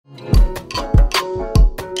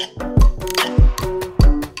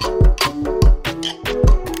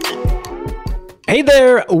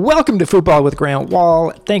there, welcome to Football with Grant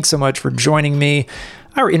Wahl. Thanks so much for joining me.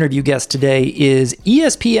 Our interview guest today is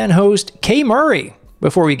ESPN host Kay Murray.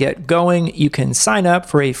 Before we get going, you can sign up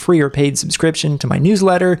for a free or paid subscription to my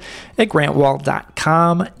newsletter at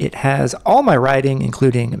grantwahl.com. It has all my writing,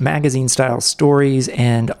 including magazine-style stories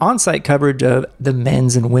and on-site coverage of the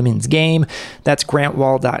men's and women's game. That's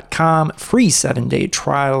grantwahl.com. Free 7-day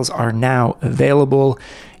trials are now available.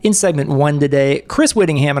 In segment 1 today, Chris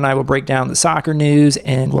Whittingham and I will break down the soccer news,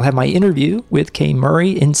 and we'll have my interview with Kay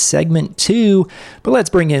Murray in segment 2. But let's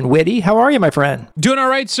bring in Whitty. How are you, my friend? Doing all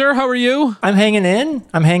right, sir. How are you? I'm hanging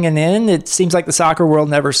in. It seems like the soccer world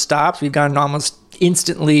never stops. We've gone almost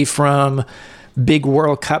instantly from big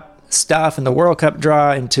World Cup stuff and the World Cup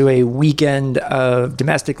draw into a weekend of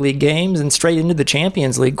domestic league games and straight into the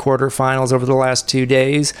Champions League quarterfinals over the last 2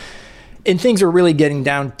 days. And things are really getting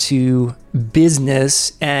down to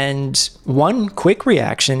business. And one quick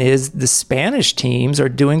reaction is the Spanish teams are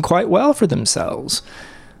doing quite well for themselves.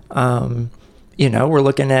 We're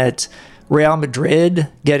looking at Real Madrid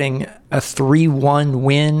getting a 3-1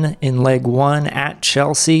 win in leg 1 at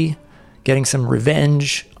Chelsea, getting some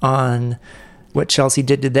revenge on what Chelsea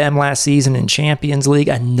did to them last season in Champions League.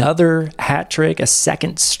 Another hat trick, a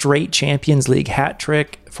second straight Champions League hat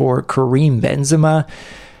trick for Karim Benzema.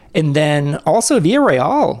 And then also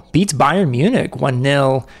Villarreal beats Bayern Munich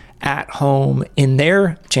 1-0 at home in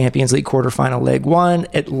their Champions League quarterfinal leg 1.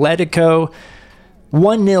 Atletico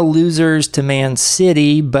 1-0 losers to Man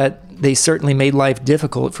City, but they certainly made life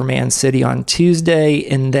difficult for Man City on Tuesday.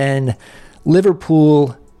 And then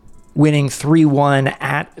Liverpool winning 3-1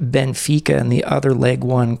 at Benfica in the other leg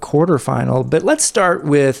 1 quarterfinal. But let's start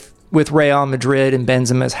with Real Madrid and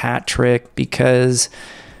Benzema's hat trick because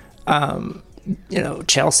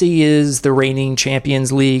Chelsea is the reigning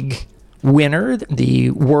Champions League winner,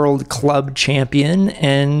 the World Club champion,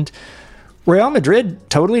 and Real Madrid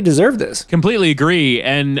totally deserved this. Completely agree.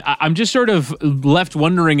 And I'm just sort of left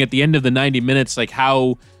wondering at the end of the 90 minutes, like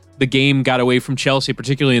how the game got away from Chelsea,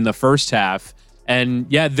 particularly in the first half. And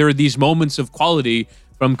yeah, there are these moments of quality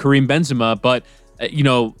from Karim Benzema, but,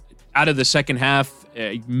 out of the second half,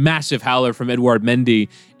 a massive howler from Edouard Mendy.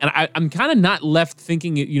 And I'm kind of not left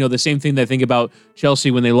thinking, the same thing that I think about Chelsea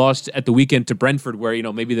when they lost at the weekend to Brentford, where,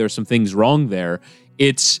 maybe there's some things wrong there.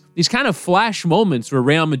 It's these kind of flash moments where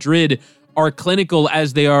Real Madrid are clinical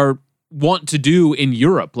as they want to do in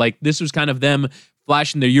Europe. Like this was kind of them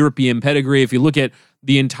flashing their European pedigree. If you look at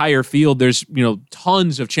the entire field, there's,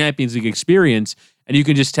 tons of Champions League experience. And you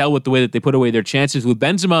can just tell with the way that they put away their chances with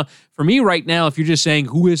Benzema. For me right now, if you're just saying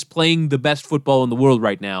who is playing the best football in the world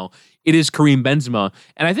right now, it is Karim Benzema.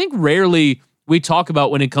 And I think rarely we talk about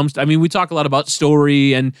when it comes to, we talk a lot about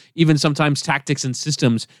story and even sometimes tactics and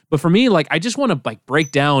systems. But for me, I just want to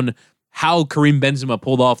break down how Karim Benzema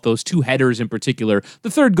pulled off those 2 headers in particular.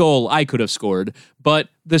 The third goal I could have scored, but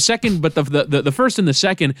the first and the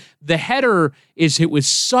second, the header is hit with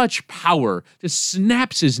such power, just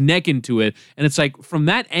snaps his neck into it. And it's like from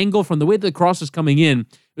that angle, from the way the cross is coming in,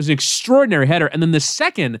 it was an extraordinary header. And then the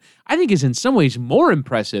second, I think, is in some ways more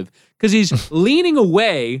impressive because he's leaning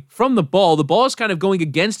away from the ball. The ball is kind of going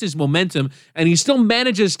against his momentum, and he still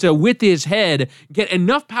manages to, with his head, get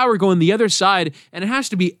enough power going the other side, and it has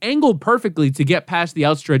to be angled perfectly to get past the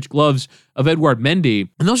outstretched gloves of Edouard Mendy.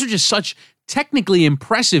 And those are just such technically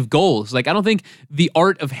impressive goals. I don't think the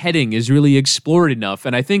art of heading is really explored enough.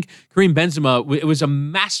 And I think Karim Benzema, it was a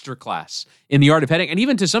masterclass in the art of heading. And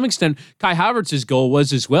even to some extent, Kai Havertz's goal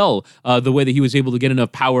was as well, the way that he was able to get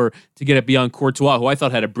enough power to get it beyond Courtois, who I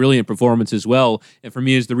thought had a brilliant performance as well. And for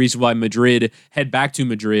me is the reason why Madrid head back to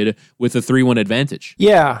Madrid with a 3-1 advantage.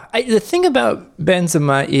 Yeah. The thing about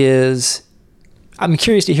Benzema is, I'm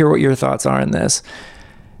curious to hear what your thoughts are on this.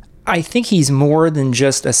 I think he's more than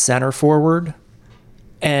just a center forward.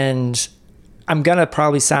 And I'm going to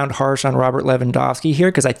probably sound harsh on Robert Lewandowski here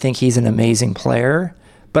because I think he's an amazing player.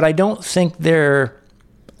 But I don't think they're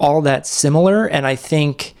all that similar. And I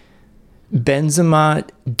think Benzema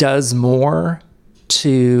does more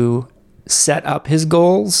to set up his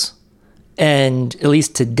goals. And at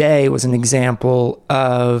least today was an example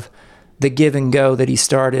of the give and go that he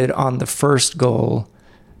started on the first goal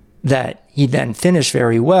that he then finished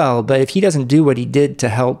very well. But if he doesn't do what he did to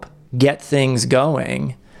help get things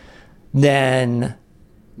going, then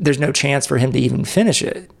there's no chance for him to even finish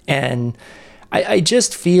it. And I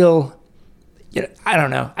just feel, I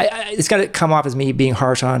don't know. It's got to come off as me being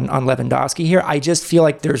harsh on Lewandowski here. I just feel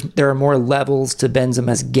like there are more levels to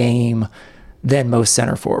Benzema's game than most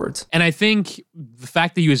center forwards. And I think the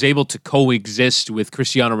fact that he was able to coexist with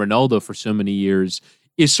Cristiano Ronaldo for so many years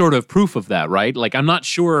is sort of proof of that, right? Like, I'm not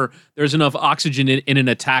sure there's enough oxygen in an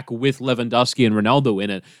attack with Lewandowski and Ronaldo in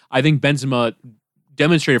it. I think Benzema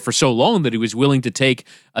demonstrated for so long that he was willing to take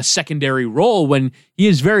a secondary role when he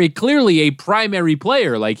is very clearly a primary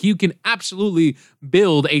player. Like, you can absolutely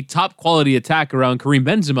build a top quality attack around Karim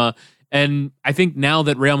Benzema. And I think now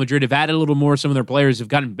that Real Madrid have added a little more, some of their players have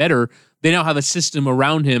gotten better, they now have a system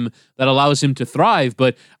around him that allows him to thrive.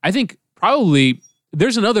 But I think probably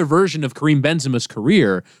there's another version of Karim Benzema's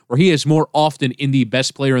career where he is more often in the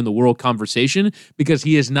best player in the world conversation because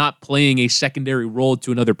he is not playing a secondary role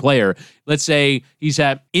to another player. Let's say he's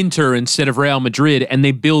at Inter instead of Real Madrid and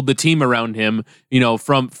they build the team around him,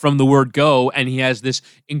 from the word go, and he has this,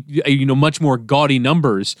 much more gaudy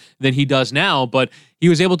numbers than he does now, but he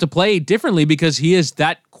was able to play differently because he is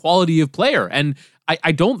that quality of player. And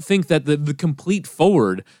I don't think that the complete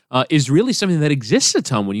forward is really something that exists a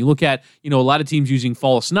ton. When you look at, a lot of teams using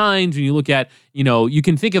false nines, when you look at, you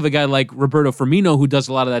can think of a guy like Roberto Firmino who does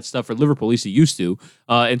a lot of that stuff for Liverpool, at least he used to,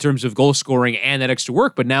 in terms of goal scoring and that extra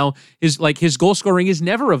work. But now his goal scoring is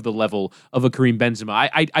never of the level of a Karim Benzema.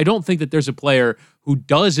 I don't think that there's a player who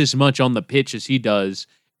does as much on the pitch as he does.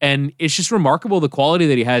 And it's just remarkable the quality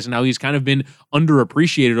that he has and how he's kind of been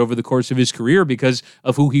underappreciated over the course of his career because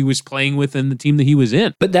of who he was playing with and the team that he was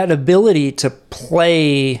in. But that ability to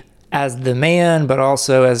play as the man, but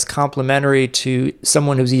also as complementary to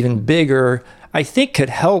someone who's even bigger, I think could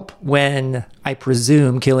help when, I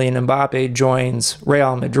presume, Kylian Mbappe joins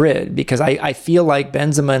Real Madrid, because I feel like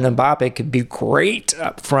Benzema and Mbappe could be great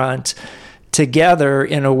up front together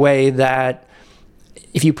in a way that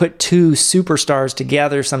if you put two superstars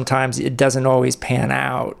together, sometimes it doesn't always pan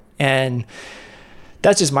out. And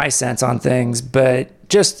that's just my sense on things. But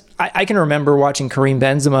I can remember watching Karim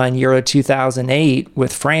Benzema in Euro 2008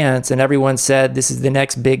 with France, and everyone said this is the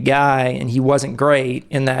next big guy, and he wasn't great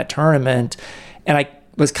in that tournament. And I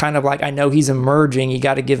was kind of like, I know he's emerging, you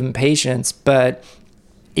got to give him patience. But,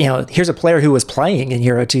 here's a player who was playing in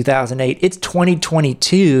Euro 2008. It's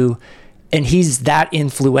 2022, and he's that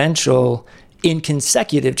influential in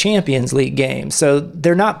consecutive Champions League games. So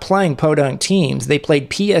they're not playing podunk teams. They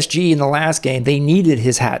played PSG in the last game. They needed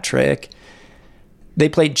his hat trick. They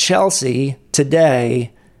played Chelsea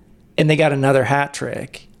today, and they got another hat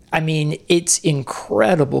trick. I mean, it's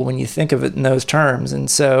incredible when you think of it in those terms. And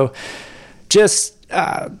so just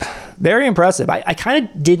very impressive. I kind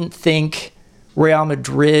of didn't think Real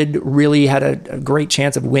Madrid really had a great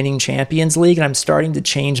chance of winning Champions League, and I'm starting to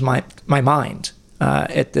change my mind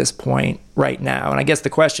at this point right now. And I guess the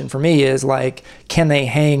question for me is, can they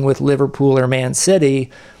hang with Liverpool or Man City?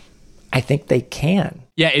 I think they can.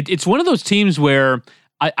 Yeah, it's one of those teams where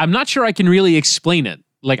I'm not sure I can really explain it.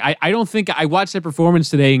 I don't think I watched their performance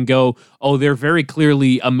today and go, oh, they're very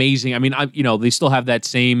clearly amazing. I mean, they still have that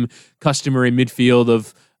same customary midfield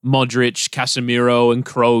of Modric, Casemiro, and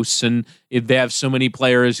Kroos, and they have so many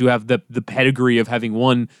players who have the pedigree of having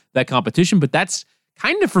won that competition. But that's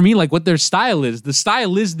kind of, for me, what their style is. The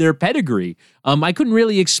style is their pedigree. I couldn't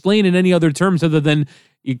really explain in any other terms other than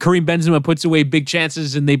Karim Benzema puts away big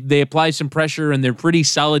chances and they apply some pressure and they're pretty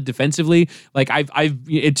solid defensively.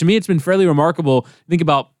 To me, it's been fairly remarkable. Think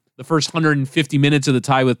about the first 150 minutes of the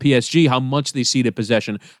tie with PSG, how much they ceded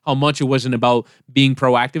possession, how much it wasn't about being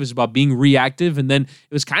proactive, it was about being reactive. And then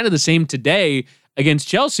it was kind of the same today against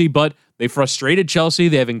Chelsea, but they frustrated Chelsea.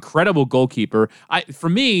 They have an incredible goalkeeper. For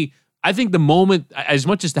me, I think the moment, as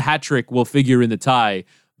much as the hat trick will figure in the tie,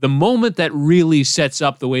 the moment that really sets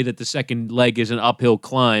up the way that the second leg is an uphill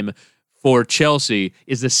climb for Chelsea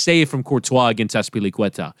is the save from Courtois against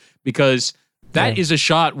Azpilicueta, because that is a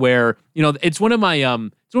shot where, it's one of my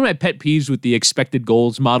pet peeves with the expected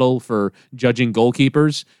goals model for judging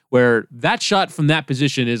goalkeepers, where that shot from that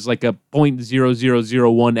position is like a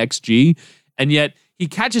 0.0001 XG, and yet he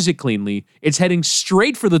catches it cleanly. It's heading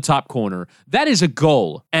straight for the top corner. That is a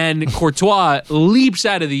goal. And Courtois leaps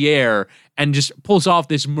out of the air and just pulls off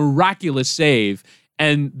this miraculous save.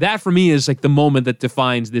 And that, for me, is the moment that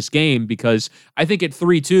defines this game, because I think at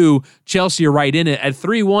 3-2, Chelsea are right in it. At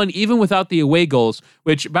 3-1, even without the away goals,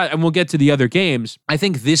 and we'll get to the other games, I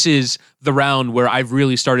think this is the round where I've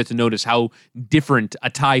really started to notice how different a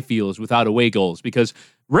tie feels without away goals. Because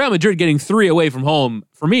Real Madrid getting 3 away from home,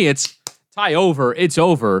 for me, it's tie over, it's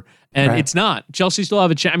over. And It's not. Chelsea still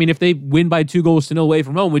have a chance. I mean, if they win by 2-0 away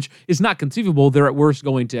from home, which is not conceivable, they're at worst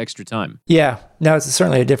going to extra time. Yeah. No, it's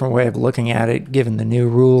certainly a different way of looking at it, given the new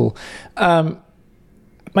rule.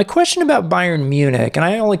 My question about Bayern Munich, and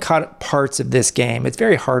I only caught parts of this game. It's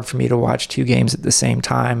very hard for me to watch 2 games at the same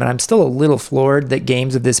time, and I'm still a little floored that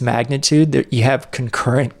games of this magnitude, that you have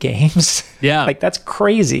concurrent games. Yeah. That's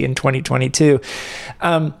crazy in 2022.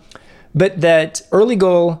 But that early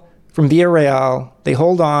goal from Villarreal, they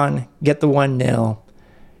hold on, get the 1-0.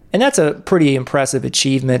 And that's a pretty impressive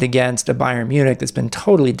achievement against a Bayern Munich that's been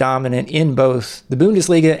totally dominant in both the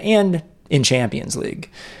Bundesliga and in Champions League.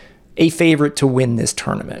 A favorite to win this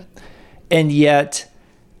tournament. And yet,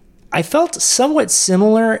 I felt somewhat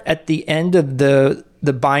similar at the end of the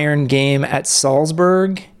Bayern game at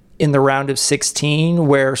Salzburg in the round of 16,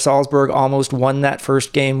 where Salzburg almost won that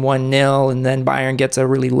first game 1-0, and then Bayern gets a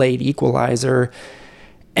really late equalizer.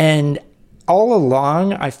 And all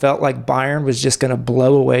along, I felt like Bayern was just going to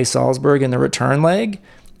blow away Salzburg in the return leg,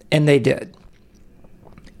 and they did.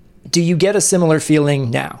 Do you get a similar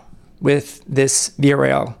feeling now with this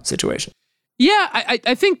Villarreal situation? Yeah,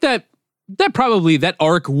 I think that probably that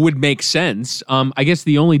arc would make sense. I guess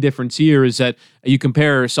the only difference here is that you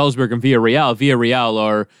compare Salzburg and Villarreal. Villarreal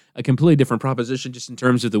are a completely different proposition just in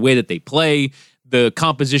terms of the way that they play, the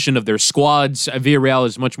composition of their squads. Villarreal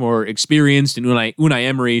is much more experienced, and Unai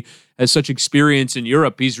Emery has such experience in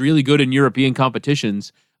Europe. He's really good in European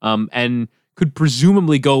competitions, and could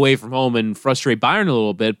presumably go away from home and frustrate Bayern a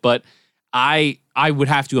little bit. But I would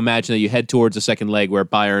have to imagine that you head towards a second leg where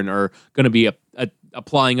Bayern are going to be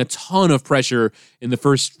applying a ton of pressure in the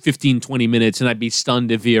first 15, 20 minutes, and I'd be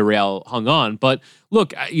stunned if Villarreal hung on. But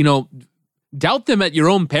look, doubt them at your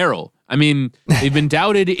own peril. I mean, they've been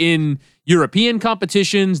doubted in European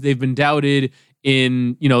competitions. They've been doubted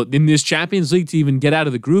in this Champions League to even get out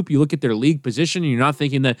of the group. You look at their league position, and you're not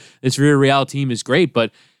thinking that this Villarreal team is great,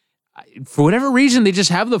 but for whatever reason, they just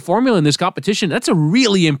have the formula in this competition. That's a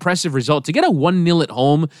really impressive result. To get a 1-0 at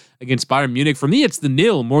home against Bayern Munich, for me, it's the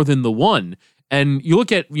 0 more than the 1. And you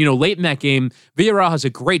look at, late in that game, Villarreal has a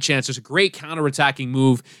great chance. There's a great counterattacking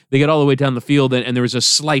move. They get all the way down the field, and there was a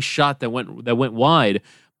slice shot that went wide.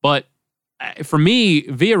 But for me,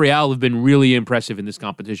 Villarreal have been really impressive in this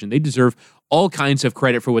competition. They deserve all kinds of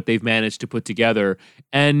credit for what they've managed to put together.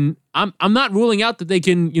 And I'm not ruling out that they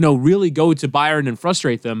can, really go to Bayern and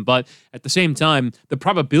frustrate them. But at the same time, the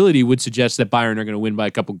probability would suggest that Bayern are going to win by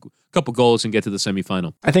a couple goals and get to the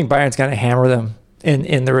semifinal. I think Bayern's going to hammer them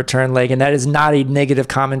in the return leg, and that is not a negative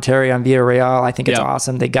commentary on Villarreal. I think it's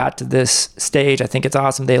awesome they got to this stage. I think it's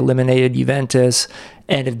awesome they eliminated Juventus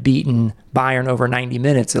and have beaten Bayern over 90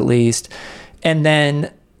 minutes at least. And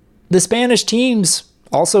then the Spanish teams,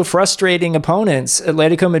 also frustrating opponents.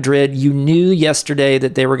 Atletico Madrid, you knew yesterday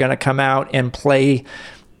that they were going to come out and play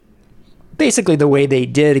basically the way they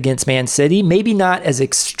did against Man City, maybe not as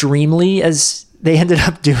extremely as they ended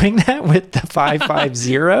up doing that with the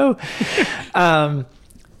 5-5-0.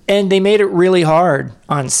 And they made it really hard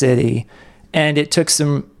on City. And it took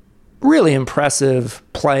some really impressive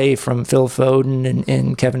play from Phil Foden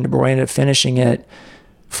and Kevin De Bruyne finishing it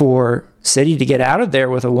for City to get out of there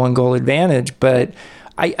with a 1-goal advantage. But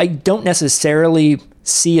I don't necessarily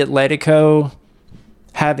see Atletico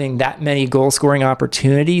having that many goal-scoring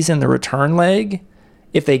opportunities in the return leg.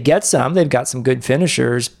 If they get some, they've got some good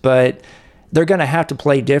finishers, but they're going to have to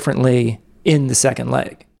play differently in the second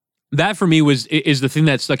leg. That for me is the thing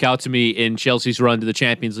that stuck out to me in Chelsea's run to the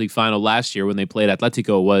Champions League final last year when they played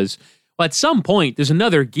Atletico was, well, at some point there's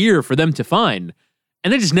another gear for them to find,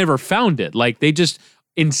 and they just never found it. Like they just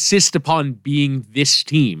insist upon being this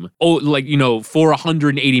team, for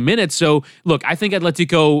 180 minutes. So look, I think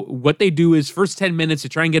Atletico, what they do is first 10 minutes to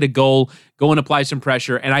try and get a goal, go and apply some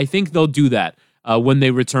pressure, and I think they'll do that. When they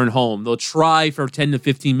return home, they'll try for 10 to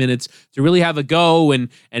 15 minutes to really have a go and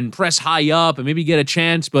press high up and maybe get a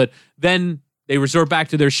chance, but then they resort back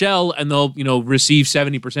to their shell and they'll, receive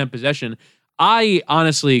 70% possession. I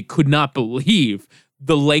honestly could not believe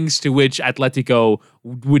the lengths to which Atletico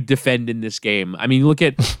would defend in this game. I mean, look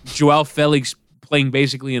at Joao Felix playing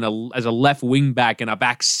basically as a left wing back in a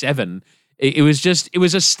back seven. It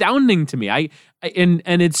was astounding to me. And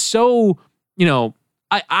it's so,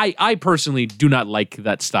 I personally do not like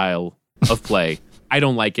that style of play. I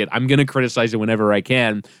don't like it. I'm going to criticize it whenever I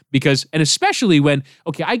can and especially when,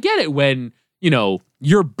 I get it when,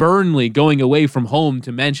 you're Burnley going away from home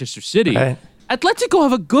to Manchester City. Right. Atletico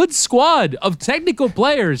have a good squad of technical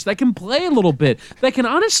players that can play a little bit, that can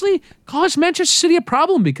honestly cause Manchester City a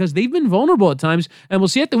problem because they've been vulnerable at times. And we'll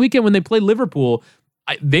see at the weekend when they play Liverpool,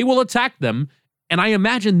 they will attack them. And I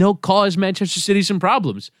imagine they'll cause Manchester City some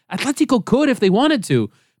problems. Atletico could if they wanted to,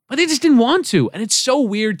 but they just didn't want to. And it's so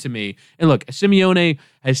weird to me. And look, Simeone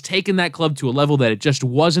has taken that club to a level that it just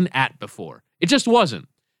wasn't at before. It just wasn't.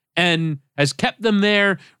 And has kept them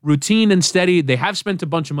there, routine and steady. They have spent a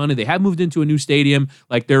bunch of money. They have moved into a new stadium.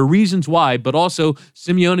 Like, there are reasons why, but also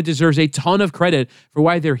Simeone deserves a ton of credit for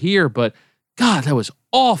why they're here. But God, that was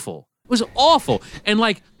awful. It was awful. And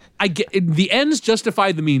I get the ends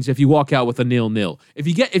justify the means if you walk out with a 0-0. If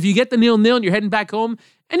you get the 0-0 and you're heading back home,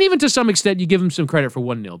 and even to some extent you give them some credit for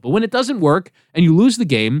 1-0. But when it doesn't work and you lose the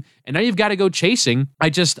game and now you've got to go chasing,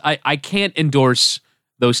 I can't endorse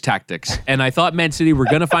those tactics. And I thought Man City were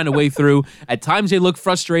going to find a way through. At times they looked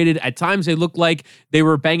frustrated. At times they looked like they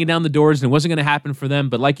were banging down the doors and it wasn't going to happen for them.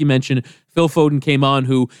 But like you mentioned, Phil Foden came on,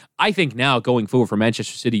 who I think now going forward for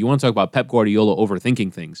Manchester City, you want to talk about Pep Guardiola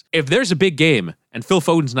overthinking things. If there's a big game and Phil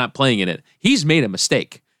Foden's not playing in it, he's made a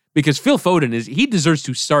mistake. Because Phil Foden he deserves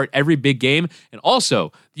to start every big game. And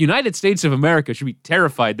also, the United States of America should be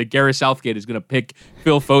terrified that Gareth Southgate is going to pick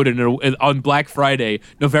Phil Foden on Black Friday,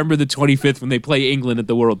 November the 25th, when they play England at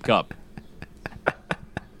the World Cup.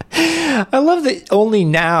 I love that only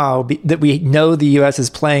now that we know the U.S. is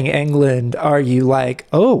playing England, are you like,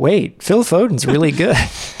 oh, wait, Phil Foden's really good.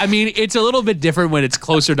 I mean, it's a little bit different when it's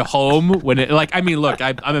closer to home. Look,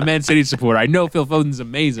 I'm a Man City supporter. I know Phil Foden's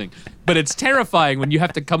amazing, but it's terrifying when you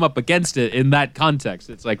have to come up against it in that context.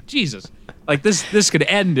 It's like, Jesus, like this could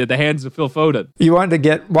end at the hands of Phil Foden. You wanted to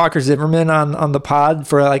get Walker Zimmerman on the pod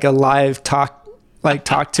for like a live talk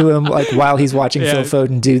to him like while he's watching Phil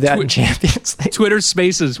Foden do that in Champions League. Twitter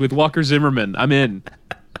Spaces with Walker Zimmerman. I'm in.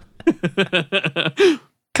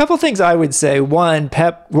 Couple things I would say. One,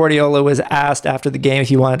 Pep Guardiola was asked after the game if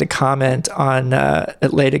he wanted to comment on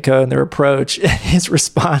Atletico and their approach. His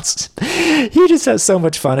response, he just has so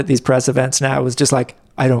much fun at these press events now, was just like,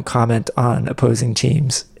 I don't comment on opposing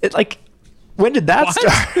teams. When did that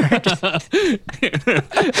start?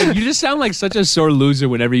 You just sound like such a sore loser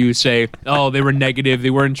whenever you say, oh, they were negative,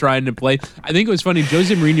 they weren't trying to play. I think it was funny.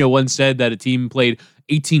 Jose Mourinho once said that a team played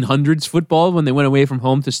 1800s football when they went away from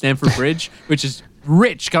home to Stamford Bridge, which is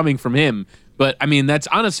rich coming from him. But I mean, that's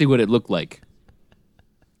honestly what it looked like.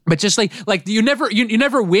 But just like you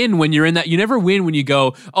never win when you're in that. You never win when you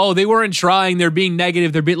go, oh, they weren't trying, they're being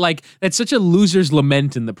negative, they're being like, that's such a loser's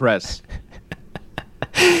lament in the press.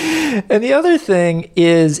 And the other thing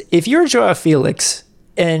is, if you're Joao Felix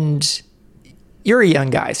and you're a young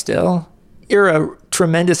guy still, you're a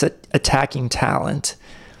tremendous attacking talent,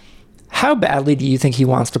 how badly do you think he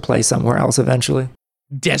wants to play somewhere else eventually?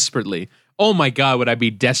 Desperately. Oh my God, would I be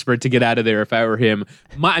desperate to get out of there if I were him?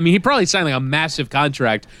 He probably signed like a massive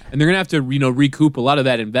contract, and they're gonna have to, recoup a lot of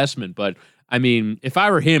that investment. But I mean, if I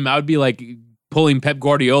were him, I would be like pulling Pep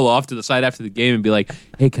Guardiola off to the side after the game and be like,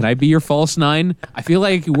 hey, can I be your false nine? I feel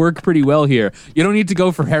like you work pretty well here. You don't need to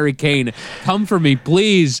go for Harry Kane. Come for me,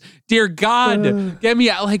 please. Dear God, get me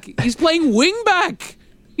out. Like, he's playing wing back.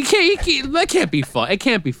 That can't be fun. It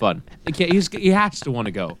can't be fun. He has to want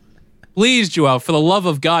to go. Please, Joao, for the love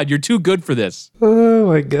of God, you're too good for this. Oh,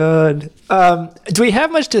 my God. Do we have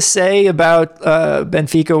much to say about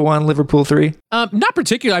Benfica 1, Liverpool 3? Not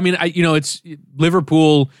particularly. I mean, it's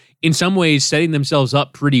Liverpool in some ways setting themselves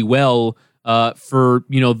up pretty well for,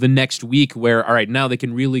 the next week where, all right, now they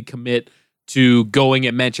can really commit to going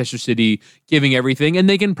at Manchester City, giving everything, and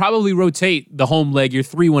they can probably rotate the home leg. You're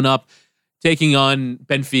 3-1 up, taking on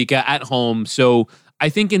Benfica at home. So I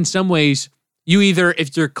think in some ways, you either,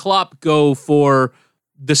 if you're Klopp, go for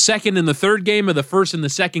the second and the third game or the first and the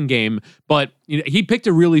second game, but he picked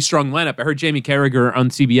a really strong lineup. I heard Jamie Carragher on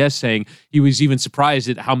CBS saying he was even surprised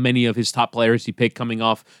at how many of his top players he picked coming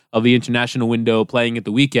off of the international window playing at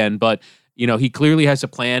the weekend. But, he clearly has a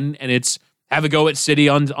plan, and it's have a go at City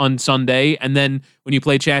on Sunday. And then when you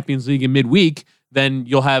play Champions League in midweek, then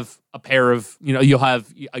you'll have a pair of, you'll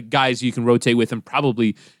have guys you can rotate with and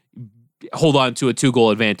probably hold on to a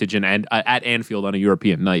 2-goal advantage and at Anfield on a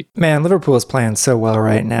European night. Man, Liverpool is playing so well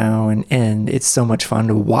right now, and it's so much fun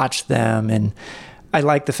to watch them. And I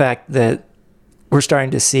like the fact that we're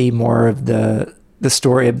starting to see more of the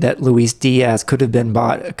story of that Luis Diaz could have been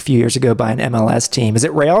bought a few years ago by an MLS team. Is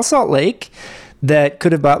it Real Salt Lake that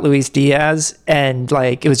could have bought Luis Diaz, and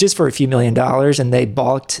it was just for a few $1 million, and they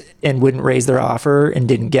balked and wouldn't raise their offer and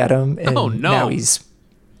didn't get him. And oh no! Now he's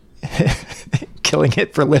killing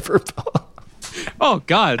it for Liverpool. Oh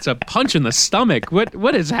God, it's a punch in the stomach.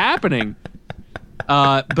 What is happening?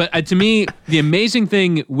 But to me, the amazing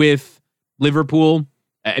thing with Liverpool,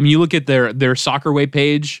 I mean, you look at their Soccer Way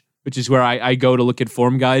page, which is where I go to look at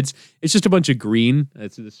form guides. It's just a bunch of green.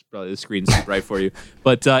 Probably the screen's too bright for you,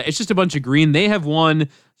 but it's just a bunch of green. They have won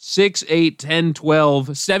 6, 8, 10,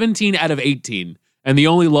 12, 17 out of 18. And the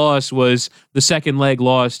only loss was the second leg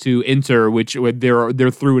loss to Inter, which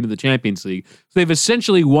they're through into the Champions League. So they've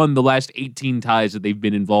essentially won the last 18 ties that they've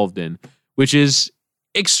been involved in, which is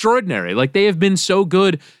extraordinary. Like, they have been so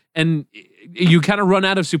good, and you kind of run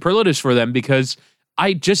out of superlatives for them because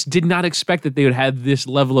I just did not expect that they would have this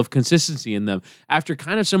level of consistency in them. After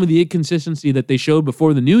kind of some of the inconsistency that they showed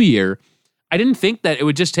before the new year, I didn't think that it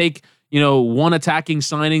would just take, one attacking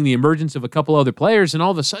signing, the emergence of a couple other players, and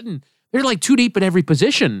all of a sudden they're like too deep at every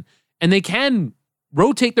position, and they can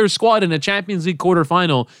rotate their squad in a Champions League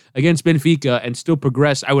quarterfinal against Benfica and still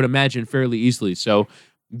progress, I would imagine, fairly easily. So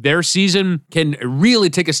their season can really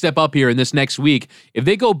take a step up here in this next week. If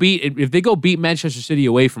they go beat Manchester City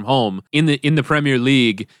away from home in the Premier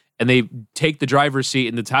League, and they take the driver's seat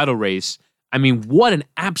in the title race, I mean, what an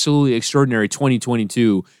absolutely extraordinary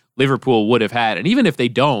 2022 Liverpool would have had. And even if they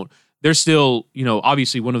don't, they're still,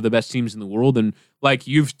 obviously one of the best teams in the world. And like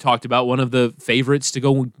you've talked about, one of the favorites to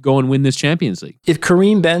go and win this Champions League. If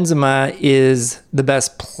Karim Benzema is the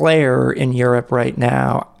best player in Europe right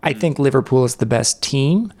now, I think Liverpool is the best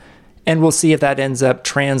team. And we'll see if that ends up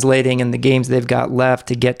translating in the games they've got left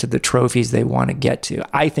to get to the trophies they want to get to.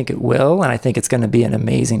 I think it will, and I think it's going to be an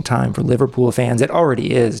amazing time for Liverpool fans. It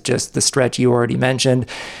already is, just the stretch you already mentioned.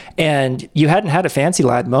 And you hadn't had a fancy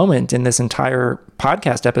lad moment in this entire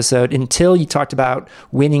podcast episode until you talked about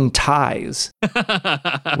winning ties,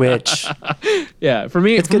 which... Yeah, for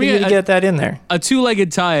me... It's good to get that in there. A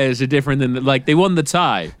two-legged tie is different than, like, they won the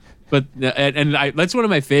tie. But that's one of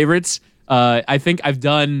my favorites. I think I've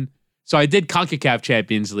done... So I did CONCACAF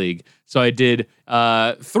Champions League. So I did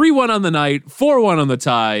 3-1 on the night, 4-1 on the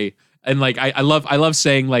tie. And like I love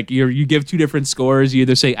saying, like, you give two different scores. You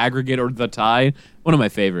either say aggregate or the tie. One of my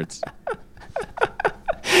favorites.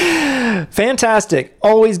 Fantastic.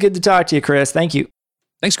 Always good to talk to you, Chris. Thank you.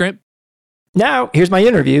 Thanks, Grant. Now, here's my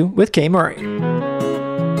interview with Kay Murray.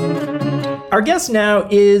 Our guest now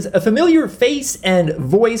is a familiar face and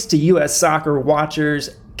voice to U.S. soccer watchers.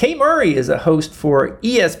 Kay Murray is a host for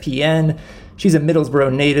ESPN. She's a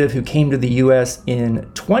Middlesbrough native who came to the U.S. in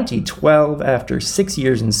 2012 after 6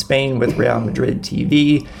 years in Spain with Real Madrid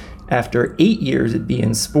TV. After 8 years at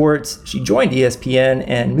beIN Sports, she joined ESPN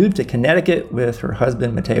and moved to Connecticut with her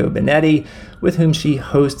husband, Matteo Benetti, with whom she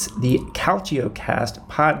hosts the CalcioCast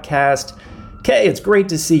podcast. Kay, it's great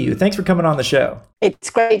to see you. Thanks for coming on the show. It's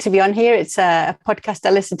great to be on here. It's a podcast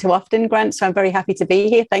I listen to often, Grant, so I'm very happy to be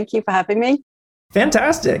here. Thank you for having me.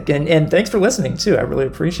 Fantastic. And thanks for listening, too. I really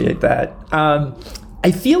appreciate that.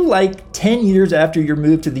 I feel like 10 years after your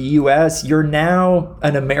move to the U.S., you're now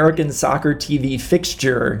an American soccer TV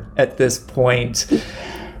fixture at this point.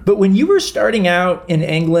 But when you were starting out in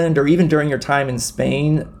England, or even during your time in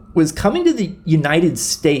Spain, was coming to the United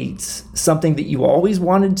States something that you always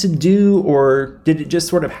wanted to do, or did it just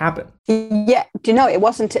sort of happen? Yeah, it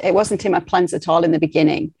wasn't in my plans at all in the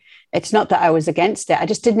beginning. It's not that I was against it. I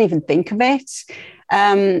just didn't even think of it.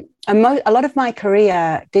 A lot of my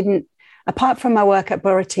career didn't, apart from my work at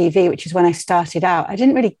Borough TV, which is when I started out, I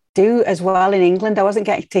didn't really do as well in England. I wasn't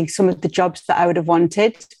getting some of the jobs that I would have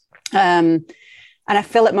wanted. And I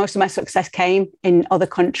feel that most of my success came in other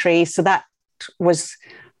countries. So that was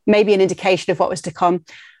maybe an indication of what was to come.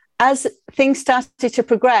 As things started to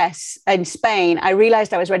progress in Spain, I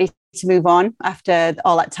realized I was ready to move on after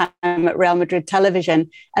all that time at Real Madrid television.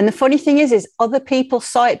 And the funny thing is other people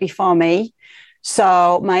saw it before me.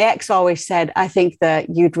 So my ex always said, I think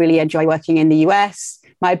that you'd really enjoy working in the US.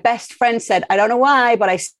 My best friend said, I don't know why, but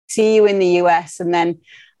I see you in the US. And then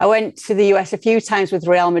I went to the US a few times with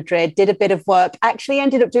Real Madrid, did a bit of work, actually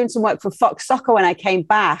ended up doing some work for Fox Soccer when I came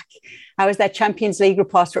back. I was their Champions League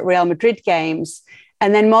reporter at Real Madrid games.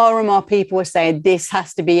 And then more and more people were saying, this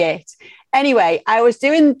has to be it. Anyway, I was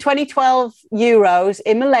doing 2012 Euros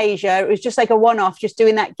in Malaysia. It was just like a one-off, just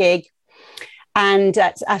doing that gig. And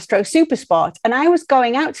at Astro Supersport. And I was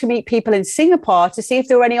going out to meet people in Singapore to see if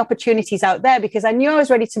there were any opportunities out there, because I knew I was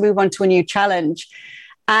ready to move on to a new challenge.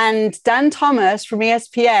 And Dan Thomas from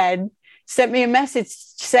ESPN sent me a message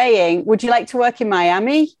saying, would you like to work in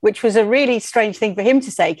Miami? Which was a really strange thing for him to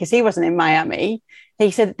say, because he wasn't in Miami. He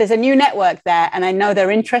said, there's a new network there, and I know they're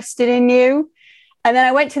interested in you. And then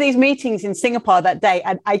I went to these meetings in Singapore that day,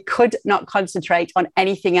 and I could not concentrate on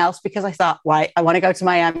anything else because I thought, right, I want to go to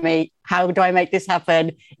Miami. How do I make this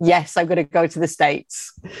happen? Yes, I'm going to go to the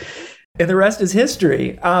States. And the rest is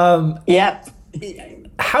history. Yep.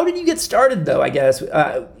 How did you get started, though, I guess?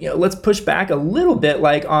 Let's push back a little bit,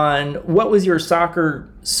 like, on what was your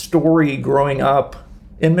soccer story growing up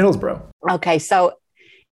in Middlesbrough? Okay, so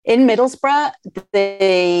in Middlesbrough,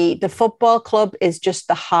 the football club is just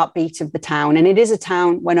the heartbeat of the town. And it is a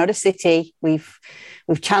town. We're not a city. We've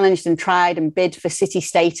challenged and tried and bid for city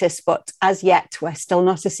status, but as yet, we're still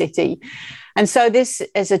not a city. And so this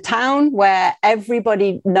is a town where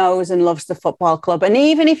everybody knows and loves the football club. And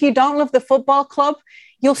even if you don't love the football club,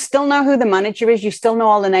 you'll still know who the manager is. You still know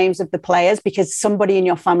all the names of the players because somebody in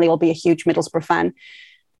your family will be a huge Middlesbrough fan.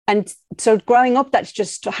 And so growing up, that's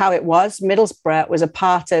just how it was. Middlesbrough was a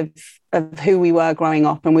part of of who we were growing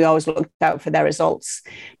up, and we always looked out for their results.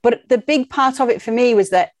 But the big part of it for me was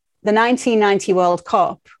that the 1990 World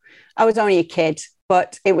Cup, I was only a kid,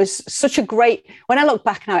 but it was such a great, when I look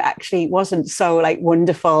back now, it actually wasn't so like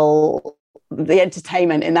wonderful, the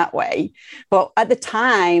entertainment in that way. But at the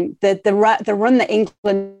time, the run that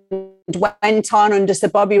England went on under Sir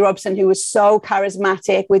Bobby Robson, who was so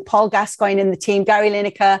charismatic, with Paul Gascoigne in the team, Gary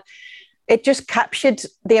Lineker, it just captured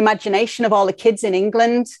the imagination of all the kids in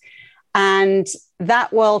England. And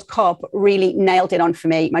that World Cup really nailed it on for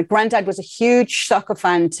me. My granddad was a huge soccer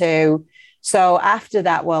fan too. So after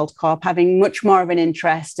that World Cup, having much more of an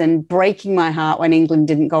interest and breaking my heart when England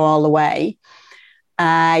didn't go all the way,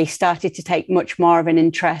 I started to take much more of an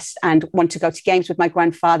interest and want to go to games with my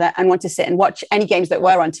grandfather and want to sit and watch any games that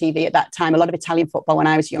were on TV at that time, a lot of Italian football when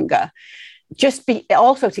I was younger,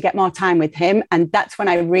 also to get more time with him. And that's when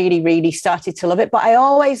I really, really started to love it. But I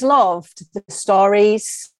always loved the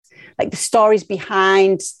stories, like the stories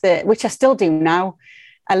behind which I still do now.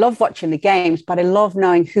 I love watching the games, but I love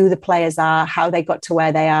knowing who the players are, how they got to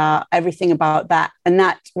where they are, everything about that. And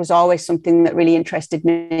that was always something that really interested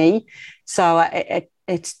me. So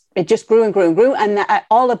it just grew and grew and grew. And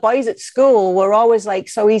all the boys at school were always like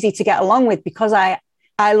so easy to get along with because I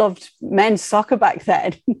loved men's soccer back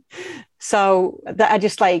then. So that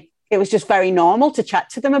it was just very normal to chat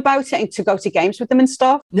to them about it and to go to games with them and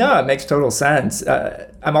stuff. No, it makes total sense.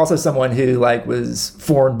 I'm also someone who was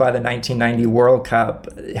formed by the 1990 World Cup.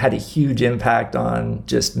 It had a huge impact on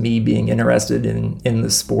just me being interested in the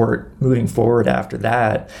sport moving forward after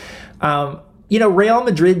that. Real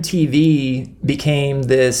Madrid TV became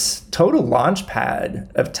this total launch pad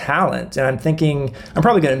of talent. And I'm thinking, I'm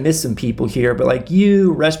probably going to miss some people here, but like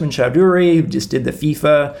you, Reshman Chowdhury, who just did the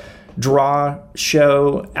FIFA Draw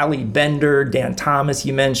show, Ali Bender, Dan Thomas,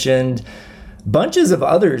 you mentioned, bunches of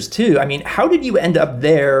others too. I mean, how did you end up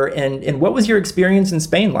there, and what was your experience in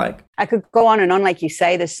Spain like? I could go on and on, like you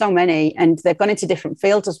say, there's so many, and they've gone into different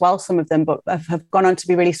fields as well, some of them, but have gone on to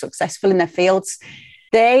be really successful in their fields.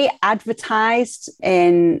 They advertised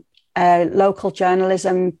in a local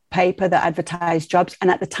journalism paper that advertised jobs. And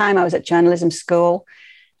at the time I was at journalism school,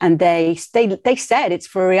 and they said it's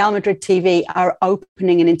for Real Madrid TV are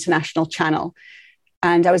opening an international channel.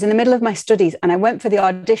 And I was in the middle of my studies and I went for the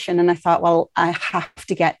audition and I thought, well, I have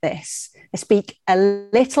to get this. I speak a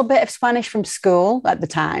little bit of Spanish from school at the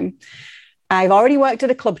time. I've already worked at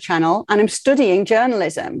a club channel and I'm studying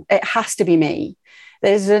journalism. It has to be me.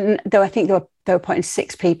 I think they were putting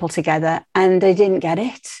 6 people together and they didn't get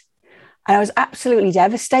it. And I was absolutely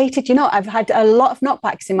devastated. I've had a lot of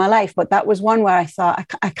knockbacks in my life, but that was one where I thought,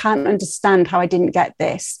 I can't understand how I didn't get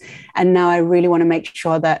this. And now I really want to make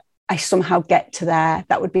sure that I somehow get to there.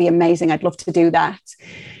 That would be amazing. I'd love to do that.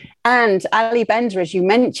 And Ali Bender, as you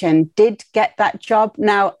mentioned, did get that job.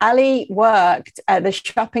 Now, Ali worked at the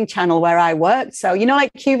shopping channel where I worked. So,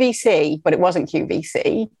 like QVC, but it wasn't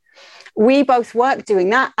QVC. We both worked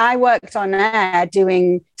doing that. I worked on air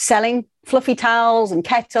selling fluffy towels and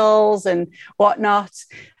kettles and whatnot,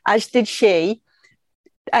 as did she.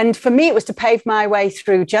 And for me, it was to pave my way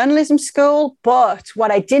through journalism school. But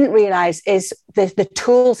what I didn't realize is the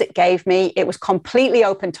tools it gave me. It was completely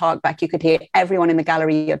open talk back. You could hear everyone in the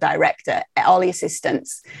gallery, your director, all the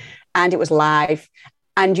assistants, and it was live.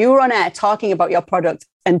 And you were on air talking about your product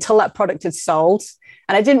until that product had sold.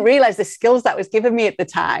 And I didn't realize the skills that was given me at the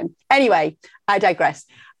time. Anyway, I digress.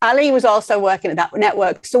 Ali was also working at that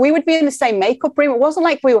network. So we would be in the same makeup room. It wasn't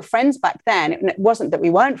like we were friends back then. It wasn't that we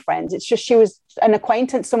weren't friends. It's just she was an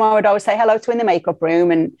acquaintance. Someone I would always say hello to in the makeup room.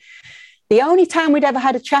 And the only time we'd ever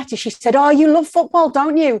had a chat is she said, "Oh, you love football,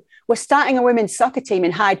 don't you? We're starting a women's soccer team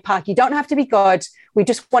in Hyde Park. You don't have to be good. We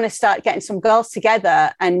just want to start getting some girls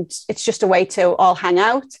together. And it's just a way to all hang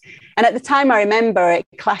out." And at the time, I remember it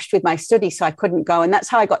clashed with my studies, so I couldn't go. And that's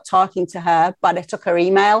how I got talking to her, but I took her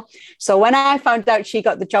email. So when I found out she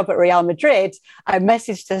got the job at Real Madrid, I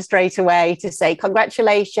messaged her straight away to say,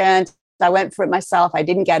 "Congratulations. I went for it myself. I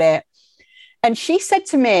didn't get it." And she said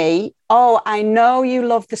to me, "Oh, I know you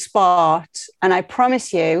love the sport. And I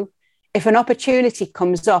promise you, if an opportunity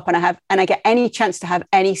comes up and I get any chance to have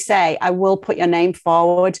any say, I will put your name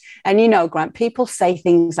forward." And Grant, people say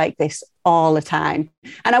things like this all the time.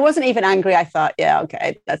 And I wasn't even angry. I thought, yeah,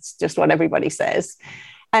 okay, that's just what everybody says.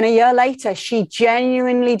 And a year later, she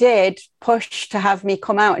genuinely did push to have me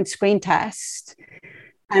come out and screen test.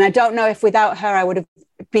 And I don't know if without her, I would have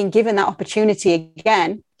been given that opportunity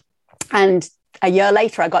again. And a year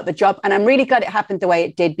later, I got the job. And I'm really glad it happened the way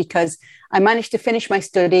it did, because I managed to finish my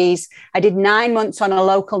studies. I did 9 months on a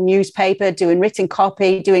local newspaper, doing written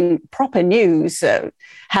copy, doing proper news,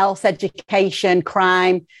 health, education,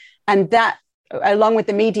 crime. And that along with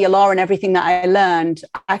the media law and everything that I learned,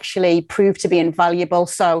 actually proved to be invaluable.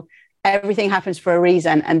 So everything happens for a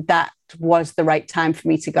reason, and that was the right time for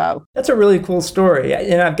me to go. That's a really cool story.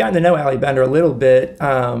 And I've gotten to know Ali Bender a little bit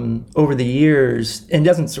over the years. It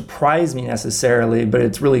doesn't surprise me necessarily, but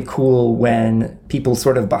it's really cool when people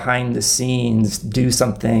sort of behind the scenes do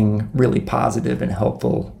something really positive and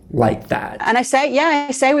helpful like that. And I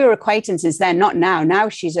say we were acquaintances then, not now. Now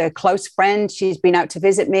she's a close friend. She's been out to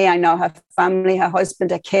visit me. I know her family, her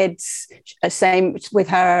husband, her kids, same with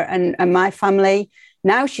her and my family.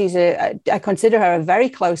 Now I consider her a very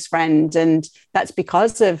close friend, and that's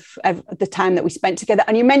because of the time that we spent together.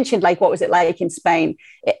 And you mentioned, like, what was it like in Spain?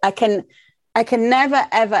 I can never,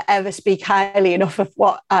 ever, ever speak highly enough of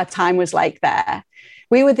what our time was like there.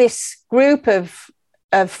 We were this group of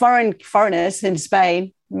foreigners in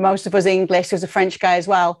Spain, most of us English, there was a French guy as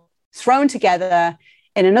well, thrown together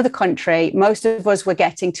in another country. Most of us were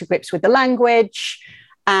getting to grips with the language,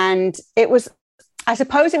 and I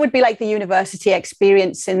suppose it would be like the university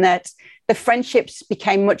experience in that the friendships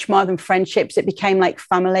became much more than friendships. It became like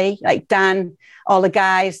family, like Dan, all the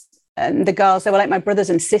guys and the girls, they were like my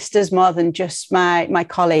brothers and sisters more than just my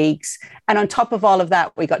colleagues. And on top of all of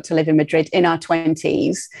that, we got to live in Madrid in our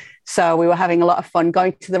 20s. So we were having a lot of fun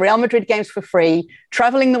going to the Real Madrid games for free,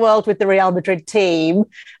 traveling the world with the Real Madrid team,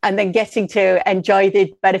 and then getting to enjoy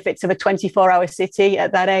the benefits of a 24-hour city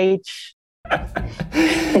at that age.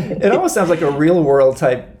 It almost sounds like a real world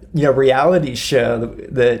type, reality show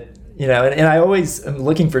that and I always am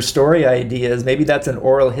looking for story ideas. Maybe that's an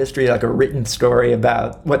oral history, like a written story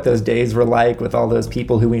about what those days were like with all those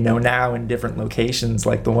people who we know now in different locations,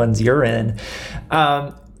 like the ones you're in.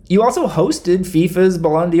 You also hosted FIFA's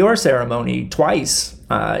Ballon d'Or ceremony twice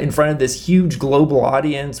in front of this huge global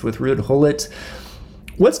audience with Ruud Gullit.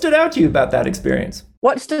 What stood out to you about that experience?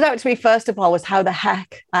 What stood out to me, first of all, was how the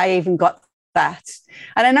heck I even got that.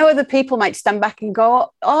 And I know other people might stand back and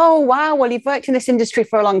go, oh, wow, well, you've worked in this industry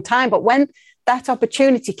for a long time. But when that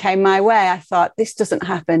opportunity came my way, I thought, this doesn't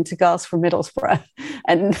happen to girls from Middlesbrough.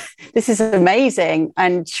 And this is amazing.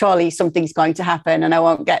 And surely something's going to happen and I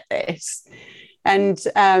won't get this. And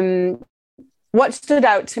what stood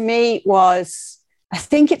out to me was, I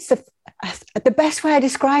think it's the best way I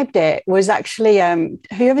described it was actually, have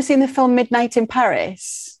you ever seen the film Midnight in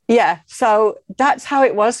Paris? Yeah, so that's how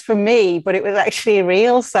it was for me, but it was actually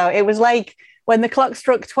real. So it was like when the clock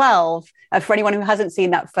struck 12, for anyone who hasn't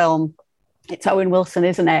seen that film, it's Owen Wilson,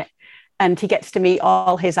 isn't it? And he gets to meet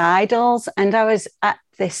all his idols. And I was at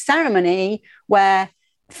this ceremony where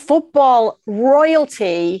football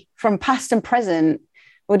royalty from past and present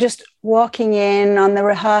were just walking in on the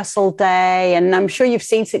rehearsal day. And I'm sure you've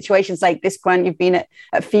seen situations like this, Grant, you've been at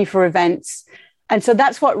FIFA events. And so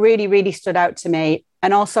that's what really, really stood out to me.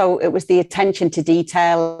 And also it was the attention to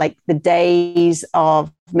detail, like the days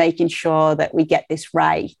of making sure that we get this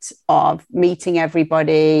right, of meeting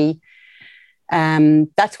everybody.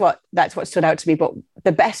 That's what stood out to me. But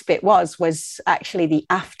the best bit was actually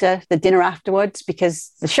the dinner afterwards,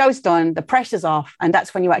 because the show's done, the pressure's off, and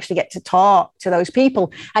that's when you actually get to talk to those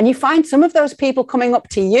people. And you find some of those people coming up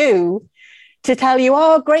to you to tell you,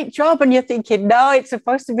 oh, great job. And you're thinking, no, it's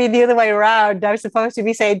supposed to be the other way around. I'm supposed to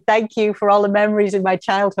be saying thank you for all the memories in my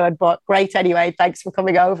childhood, but great anyway. Thanks for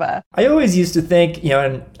coming over. I always used to think,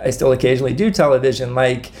 and I still occasionally do television,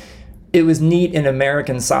 like it was neat in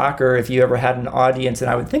American soccer if you ever had an audience,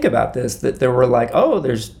 and I would think about this, that there were like, oh,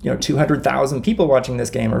 there's 200,000 people watching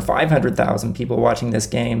this game or 500,000 people watching this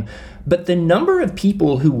game. But the number of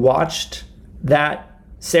people who watched that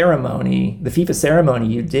ceremony, the FIFA ceremony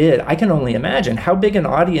you did, I can only imagine. How big an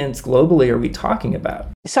audience globally are we talking about?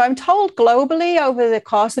 So I'm told globally over the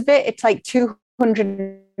course of it, it's like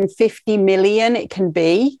 250 million it can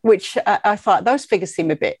be, which I thought those figures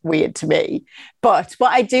seem a bit weird to me. But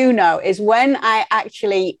what I do know is when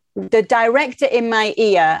the director in my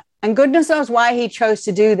ear, and goodness knows why he chose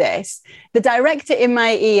to do this, the director in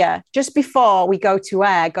my ear, just before we go to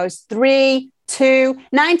air, goes 3, 2,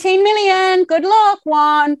 19 million. Good luck,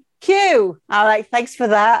 Juan. Cue. I'm like, thanks for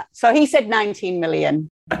that. So he said 19 million.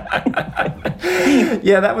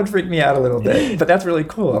 Yeah, that would freak me out a little bit, but that's really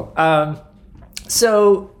cool.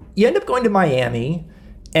 So you end up going to Miami,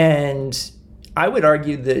 and I would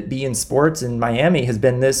argue that beIN Sports in Miami has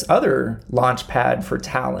been this other launch pad for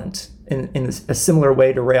talent in a similar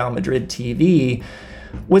way to Real Madrid TV.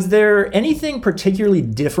 Was there anything particularly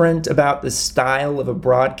different about the style of a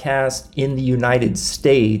broadcast in the United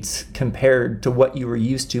States compared to what you were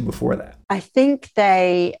used to before that? I think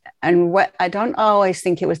I don't always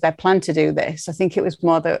think it was their plan to do this. I think it was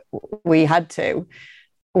more that we had to.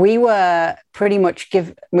 we were pretty much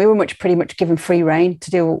given free rein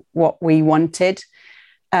to do what we wanted.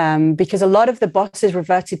 Because a lot of the bosses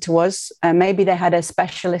reverted to us. Maybe they had a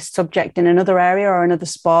specialist subject in another area or another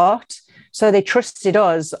sport. So they trusted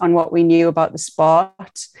us on what we knew about the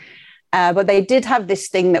sport. But they did have this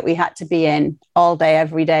thing that we had to be in all day,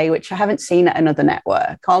 every day, which I haven't seen at another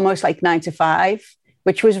network, almost like 9 to 5,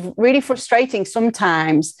 which was really frustrating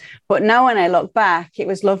sometimes. But now when I look back, it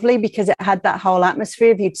was lovely because it had that whole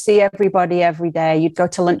atmosphere of you'd see everybody every day. You'd go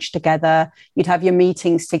to lunch together. You'd have your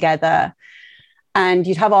meetings together. And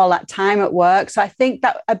you'd have all that time at work. So I think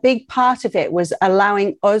that a big part of it was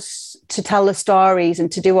allowing us to tell the stories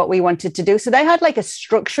and to do what we wanted to do. So they had like a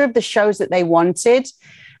structure of the shows that they wanted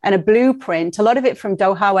and a blueprint, a lot of it from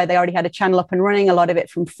Doha, where they already had a channel up and running, a lot of it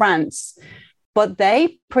from France. But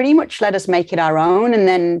they pretty much let us make it our own. And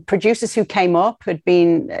then producers who came up had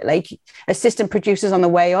been like assistant producers on the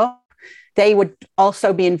way up. They would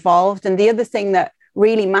also be involved. And the other thing that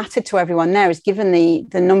really mattered to everyone there is, given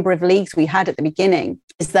the number of leagues we had at the beginning,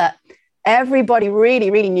 is that everybody really,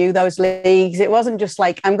 really knew those leagues. It wasn't just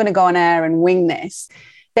like, I'm going to go on air and wing this.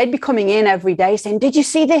 They'd be coming in every day saying, did you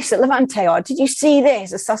see this at Levante? Or did you see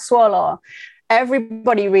this at Sassuolo?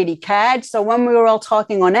 Everybody really cared. So when we were all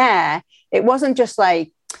talking on air, it wasn't just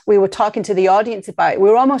like we were talking to the audience about it. We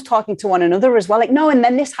were almost talking to one another as well. Like, no, and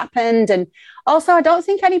then this happened. And also, I don't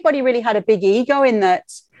think anybody really had a big ego in that.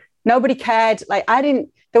 Nobody cared. Like there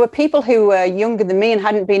were people who were younger than me and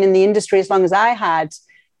hadn't been in the industry as long as I had,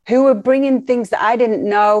 who were bringing things that I didn't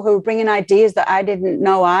know, who were bringing ideas that I didn't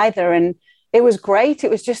know either. And it was great.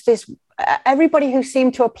 It was just this, everybody who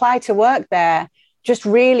seemed to apply to work there just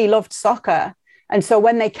really loved soccer. And so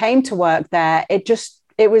when they came to work there, it was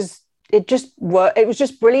just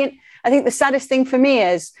brilliant. I think the saddest thing for me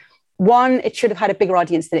is, one, it should have had a bigger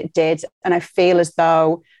audience than it did. And I feel as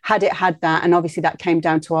though had it had that, and obviously that came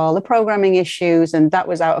down to all the programming issues and that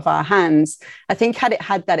was out of our hands. I think had it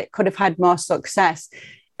had that, it could have had more success.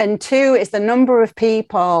 And two is the number of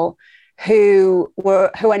people who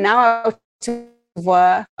are now out of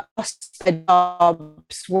work, lost their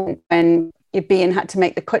jobs when beIN had to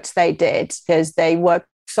make the cuts they did, because they worked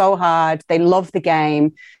so hard, they love the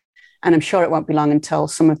game. And I'm sure it won't be long until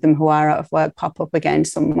some of them who are out of work pop up again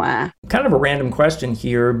somewhere. Kind of a random question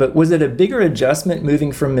here, but was it a bigger adjustment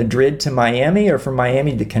moving from Madrid to Miami or from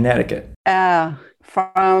Miami to Connecticut?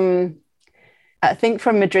 From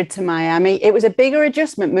Madrid to Miami. It was a bigger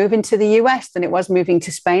adjustment moving to the US than it was moving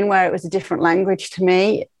to Spain, where it was a different language to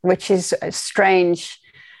me, which is strange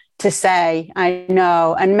to say, I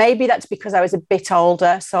know. And maybe that's because I was a bit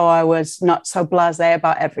older, so I was not so blasé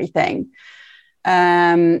about everything.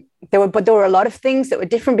 There were a lot of things that were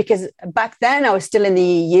different because back then I was still in the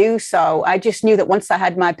EU. So I just knew that once I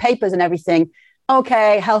had my papers and everything,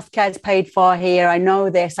 okay, healthcare's paid for here. I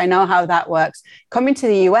know this, I know how that works. Coming to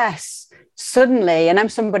the US suddenly, and I'm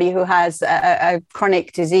somebody who has a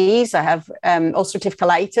chronic disease. I have ulcerative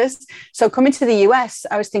colitis. So coming to the US,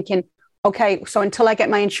 I was thinking, okay, so until I get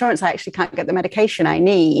my insurance, I actually can't get the medication I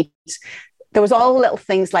need. There was all little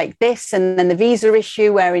things like this, and then the visa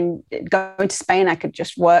issue where in going to Spain, I could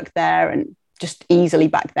just work there and just easily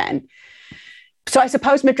back then. So I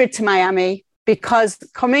suppose Madrid to Miami, because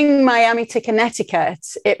coming Miami to Connecticut,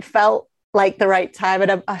 it felt like the right time.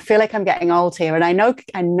 And I feel like I'm getting old here. And I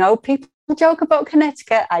know people joke about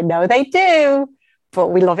Connecticut. I know they do, but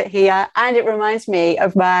we love it here. And it reminds me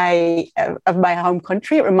of my home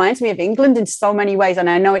country. It reminds me of England in so many ways. And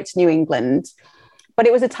I know it's New England. But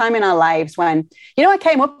it was a time in our lives when, I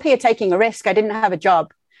came up here taking a risk. I didn't have a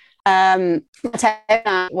job. Matteo and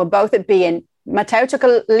I were both at beIN. Matteo took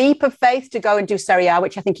a leap of faith to go and do Serie A,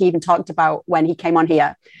 which I think he even talked about when he came on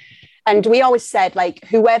here. And we always said, like,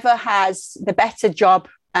 whoever has the better job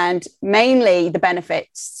and mainly the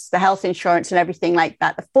benefits, the health insurance and everything like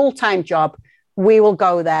that, the full-time job, we will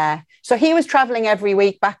go there. So he was traveling every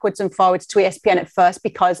week backwards and forwards to ESPN at first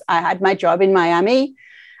because I had my job in Miami.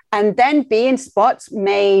 And then beIN Sports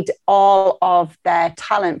made all of their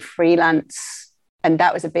talent freelance. And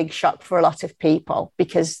that was a big shock for a lot of people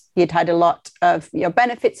because you'd had a lot of your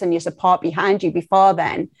benefits and your support behind you before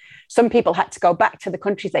then. Some people had to go back to the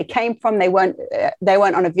countries they came from. They weren't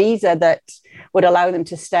on a visa that would allow them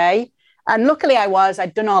to stay. And luckily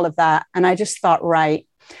I'd done all of that. And I just thought, right,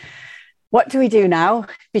 what do we do now?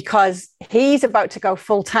 Because he's about to go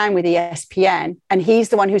full time with ESPN and he's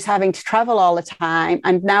the one who's having to travel all the time.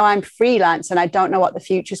 And now I'm freelance and I don't know what the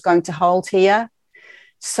future is going to hold here.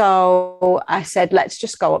 So I said, let's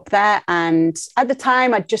just go up there. And at the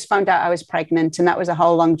time, I just found out I was pregnant. And that was a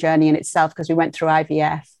whole long journey in itself because we went through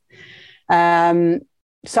IVF.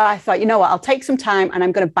 So I thought, you know what, I'll take some time and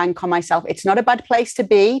I'm going to bank on myself. It's not a bad place to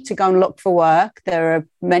be, to go and look for work. There are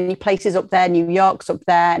many places up there. New York's up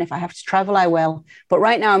there. And if I have to travel, I will. But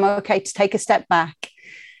right now I'm okay to take a step back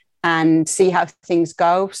and see how things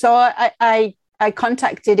go. So I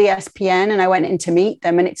contacted ESPN and I went in to meet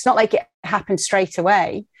them. And it's not like it happened straight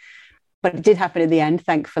away, but it did happen in the end,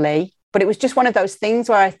 thankfully. But it was just one of those things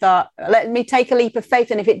where I thought, let me take a leap of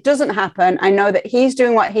faith. And if it doesn't happen, I know that he's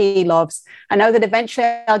doing what he loves. I know that eventually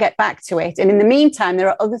I'll get back to it. And in the meantime, there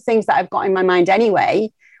are other things that I've got in my mind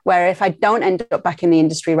anyway, where if I don't end up back in the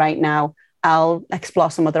industry right now, I'll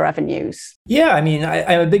explore some other avenues. Yeah, I mean,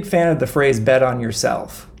 I'm a big fan of the phrase bet on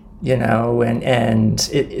yourself, you know, and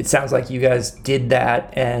it sounds like you guys did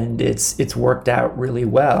that and it's worked out really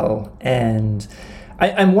well. And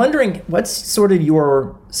I'm wondering, what's sort of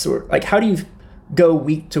your like, how do you go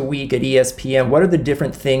week to week at ESPN? What are the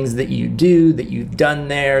different things that you do, that you've done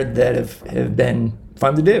there that have been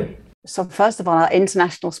fun to do? So first of all, our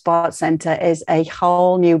International Sports Center is a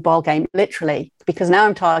whole new ballgame, literally, because now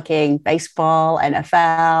I'm talking baseball,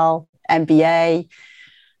 NFL, NBA.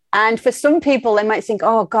 And for some people, they might think,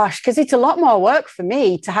 oh gosh, because it's a lot more work for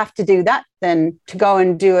me to have to do that than to go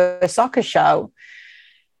and do a soccer show.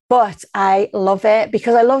 But I love it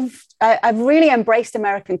because I've really embraced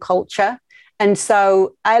American culture. And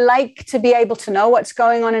so I like to be able to know what's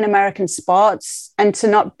going on in American sports and to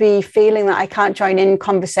not be feeling that I can't join in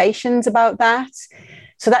conversations about that.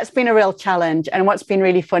 So that's been a real challenge. And what's been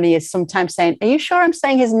really funny is sometimes saying, are you sure I'm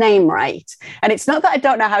saying his name right? And it's not that I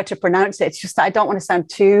don't know how to pronounce it. It's just that I don't want to sound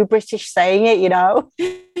too British saying it, you know,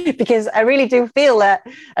 because I really do feel that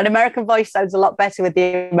an American voice sounds a lot better with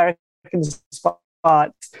the American sport.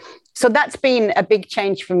 So that's been a big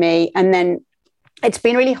change for me. And then it's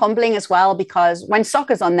been really humbling as well, because when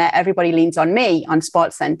soccer's on there, everybody leans on me on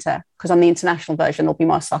Sports Center, because on the international version, there'll be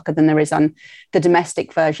more soccer than there is on the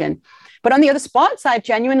domestic version. But on the other sports side,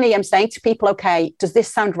 genuinely, I'm saying to people, okay, does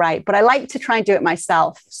this sound right? But I like to try and do it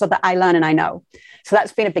myself so that I learn and I know. So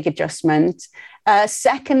that's been a big adjustment.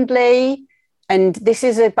 Secondly, and this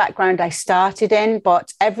is a background I started in,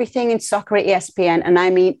 but everything in soccer at ESPN, and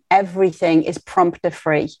I mean everything, is prompter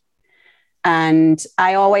free. And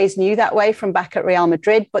I always knew that way from back at Real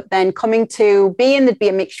Madrid, but then coming to beIN, there'd be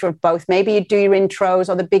a mixture of both. Maybe you'd do your intros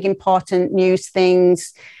or the big important news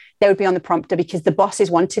things. They would be on the prompter because the bosses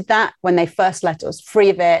wanted that when they first let us free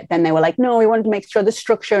of it. Then they were like, no, we wanted to make sure the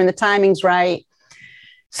structure and the timing's right.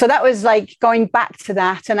 So that was like going back to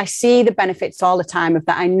that. And I see the benefits all the time of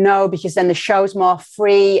that. I know, because then the show's more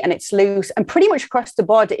free and it's loose, and pretty much across the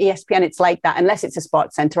board at ESPN, it's like that, unless it's a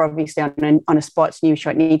sports center. Obviously on a sports news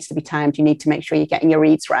show, it needs to be timed. You need to make sure you're getting your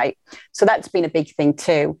reads right. So that's been a big thing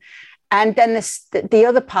too. And then the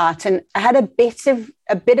other part, and I had a bit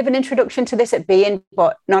of an introduction to this at beIN,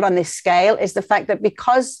 but not on this scale, is the fact that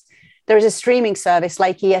because there is a streaming service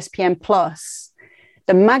like ESPN Plus,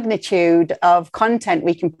 the magnitude of content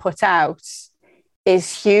we can put out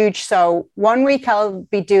is huge. So one week I'll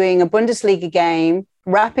be doing a Bundesliga game,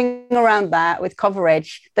 wrapping around that with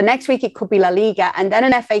coverage. The next week it could be La Liga, and then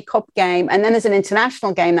an FA Cup game, and then there's an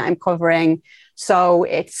international game that I'm covering. So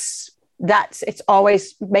it's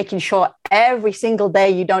always making sure every single day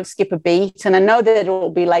you don't skip a beat. And I know that it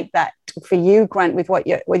will be like that for you, Grant, with what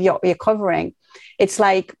you're covering. It's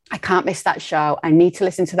like, I can't miss that show. I need to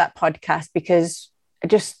listen to that podcast, because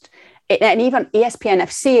and even ESPN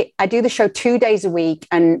FC, I do the show 2 days a week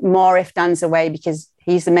and more if Dan's away, because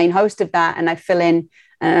he's the main host of that. And I fill in,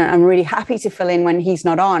 and I'm really happy to fill in when he's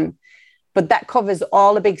not on. But that covers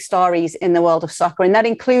all the big stories in the world of soccer. And that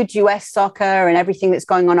includes US soccer and everything that's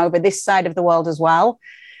going on over this side of the world as well.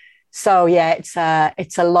 So yeah,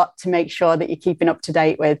 it's a lot to make sure that you're keeping up to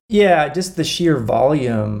date with. Yeah, just the sheer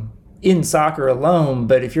volume in soccer alone,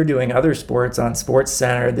 but if you're doing other sports on Sports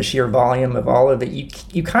Center, the sheer volume of all of it,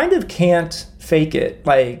 you kind of can't fake it.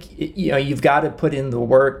 Like, you know, you've got to put in the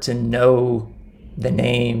work to know the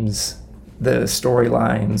names, the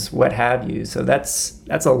storylines, what have you. So that's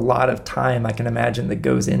a lot of time, I can imagine, that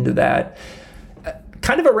goes into that.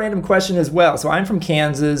 Kind of a random question as well. So I'm from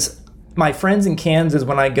Kansas. My friends in Kansas,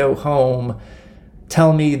 when I go home,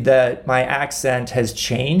 tell me that my accent has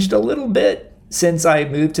changed a little bit since I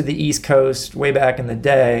moved to the East Coast way back in the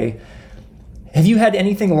day. Have you had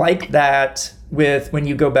anything like that with when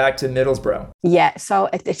you go back to Middlesbrough? Yeah, so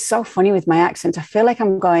it's so funny with my accent. I feel like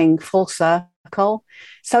I'm going full circle.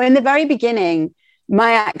 So in the very beginning,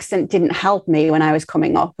 my accent didn't help me when I was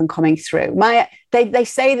coming up and coming through. They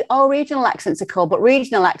say, oh, regional accents are cool, but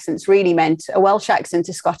regional accents really meant a Welsh accent,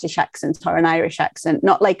 a Scottish accent, or an Irish accent,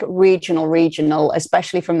 not like regional,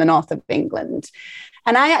 especially from the north of England.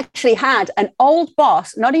 And I actually had an old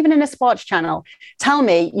boss, not even in a sports channel, tell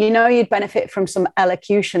me, you'd benefit from some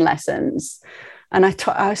elocution lessons. And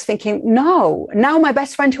I was thinking, no. Now my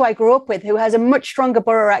best friend who I grew up with, who has a much stronger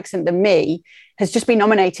borough accent than me, has just been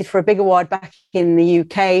nominated for a big award back in the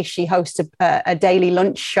UK. She hosts a daily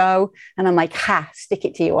lunch show. And I'm like, stick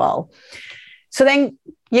it to you all. So then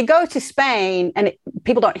you go to Spain and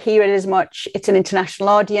people don't hear it as much. It's an international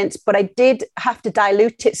audience, but I did have to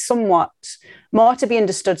dilute it somewhat more to be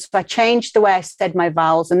understood. So I changed the way I said my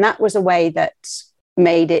vowels, and that was a way that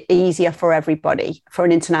made it easier for everybody, for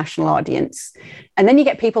an international audience. And then you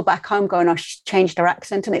get people back home going, oh, she's changed her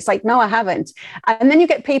accent. And it's like, no, I haven't. And then you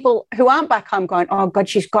get people who aren't back home going, oh God,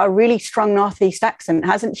 she's got a really strong Northeast accent,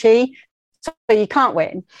 hasn't she? So you can't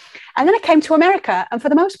win. And then I came to America, and for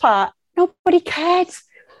the most part, nobody cared.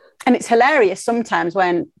 And it's hilarious sometimes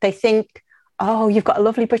when they think, oh, you've got a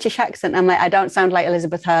lovely British accent. I'm like, I don't sound like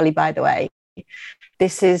Elizabeth Hurley, by the way.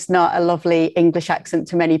 This is not a lovely English accent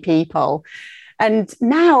to many people. And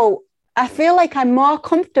now I feel like I'm more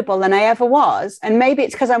comfortable than I ever was. And maybe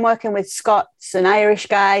it's because I'm working with Scots and Irish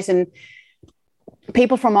guys and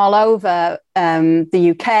people from all over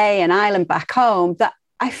the UK and Ireland back home, that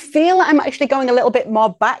I feel I'm actually going a little bit more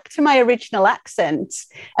back to my original accent.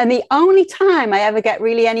 And the only time I ever get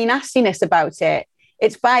really any nastiness about it,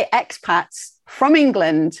 it's by expats from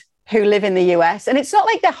England who live in the US. And it's not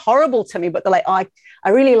like they're horrible to me, but they're like, oh, I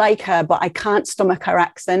really like her, but I can't stomach her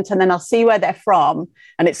accent. And then I'll see where they're from.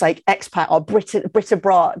 And it's like expat or Brit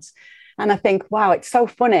abroad. And I think, wow, it's so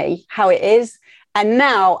funny how it is. And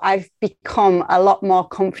now I've become a lot more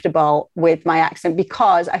comfortable with my accent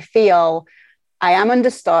because I feel I am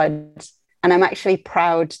understood and I'm actually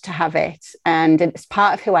proud to have it. And it's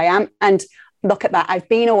part of who I am. And look at that. I've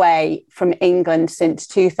been away from England since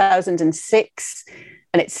 2006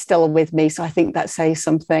 and it's still with me. So I think that says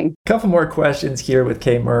something. A couple more questions here with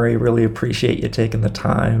Kay Murray. Really appreciate you taking the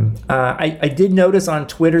time. I did notice on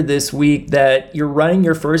Twitter this week that you're running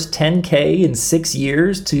your first 10K in 6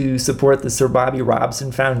 years to support the Sir Bobby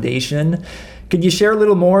Robson Foundation. Could you share a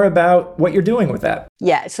little more about what you're doing with that?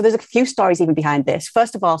 Yeah, so there's a few stories even behind this.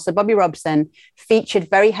 First of all, Sir Bobby Robson featured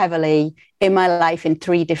very heavily in my life in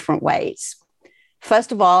 3 different ways.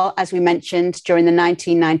 First of all, as we mentioned, during the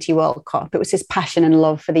 1990 World Cup, it was his passion and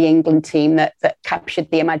love for the England team that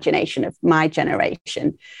captured the imagination of my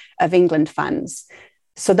generation of England fans.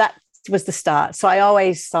 So that was the start. So I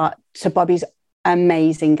always thought Sir Bobby's an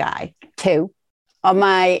amazing guy. 2,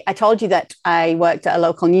 I told you that I worked at a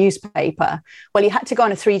local newspaper. Well, you had to go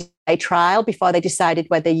on a 3-day trial before they decided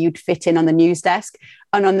whether you'd fit in on the news desk.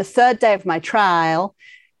 And on the 3rd day of my trial,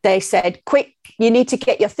 they said, quick, you need to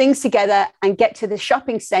get your things together and get to the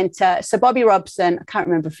shopping centre. So Bobby Robson, I can't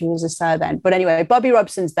remember if he was a sir then, but anyway, Bobby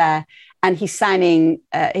Robson's there and he's signing,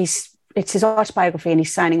 it's his autobiography and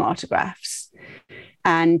he's signing autographs.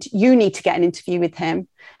 And you need to get an interview with him.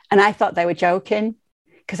 And I thought they were joking,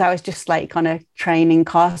 because I was just like on a training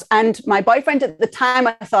course. And my boyfriend at the time,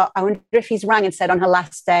 I thought, I wonder if he's rang and said on her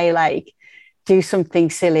last day, like, do something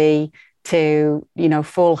silly to,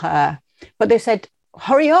 fool her. But they said,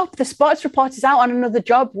 hurry up, the sports report is out on another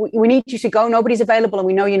job. We need you to go. Nobody's available. And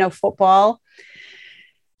we know you know football.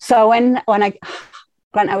 So when I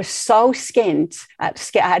was so skint, I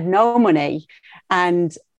had no money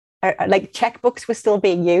and like checkbooks were still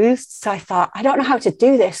being used. So I thought, I don't know how to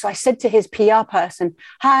do this. So I said to his PR person,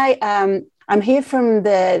 hi, I'm here from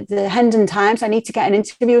the Hendon Times. I need to get an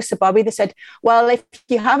interview with Sir Bobby. They said, well, if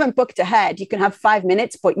you haven't booked ahead, you can have 5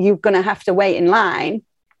 minutes, but you're going to have to wait in line.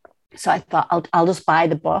 So I thought, I'll just buy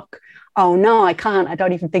the book. Oh, no, I can't. I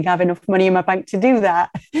don't even think I have enough money in my bank to do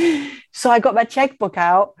that. So I got my checkbook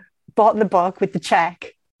out, bought the book with the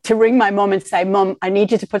check, to ring my mum and say, Mum, I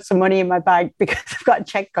need you to put some money in my bag because I've got a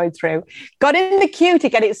check going through. Got in the queue to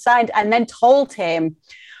get it signed and then told him,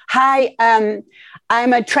 hi,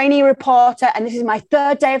 I'm a trainee reporter and this is my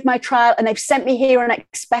 3rd day of my trial and they've sent me here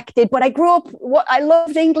unexpected. But I grew up, I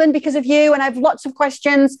loved England because of you and I have lots of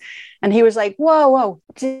questions. And he was like, whoa,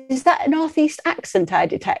 is that a Northeast accent I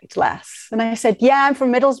detect, Les? And I said, yeah, I'm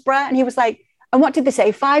from Middlesbrough. And he was like, and what did they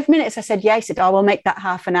say, 5 minutes? I said, yeah. He said, oh, we'll make that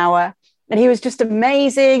half an hour. And he was just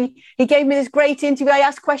amazing. He gave me this great interview. I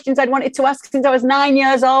asked questions I'd wanted to ask since I was 9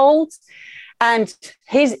 years old. And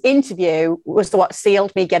his interview was what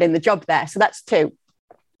sealed me getting the job there. So that's 2.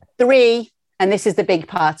 3, and this is the big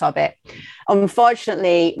part of it.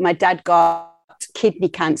 Unfortunately, my dad got kidney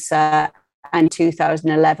cancer in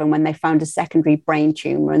 2011 when they found a secondary brain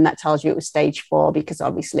tumor. And that tells you it was stage 4 because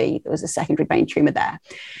obviously there was a secondary brain tumor there.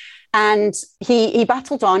 And he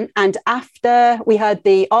battled on. And after we heard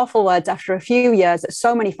the awful words, after a few years that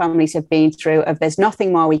so many families have been through of there's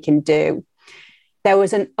nothing more we can do, there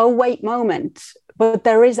was an oh wait moment. But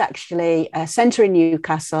there is actually a centre in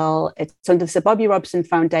Newcastle. It's under the Sir Bobby Robson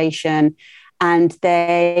Foundation, and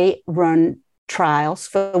they run trials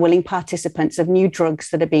for willing participants of new drugs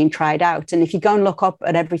that are being tried out. And if you go and look up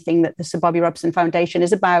at everything that the Sir Bobby Robson Foundation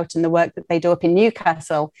is about and the work that they do up in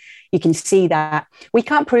Newcastle, you can see that. We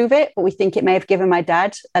can't prove it, but we think it may have given my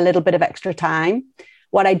dad a little bit of extra time.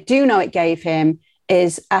 What I do know it gave him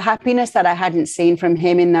is a happiness that I hadn't seen from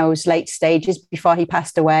him in those late stages before he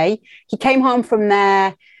passed away. He came home from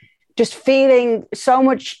there just feeling so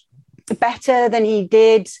much better than he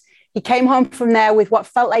did. He came home from there with what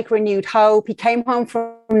felt like renewed hope. He came home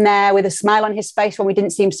from there with a smile on his face when we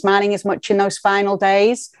didn't see him smiling as much in those final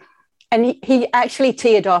days. And he actually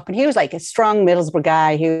teared up, and he was like a strong Middlesbrough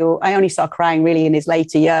guy who I only saw crying really in his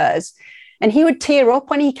later years. And he would tear up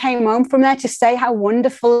when he came home from there to say how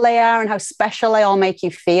wonderful they are and how special they all make you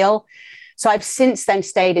feel. So I've since then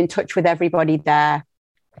stayed in touch with everybody there.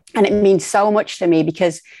 And it means so much to me,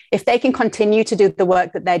 because if they can continue to do the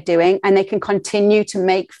work that they're doing, and they can continue to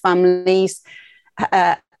make families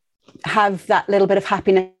have that little bit of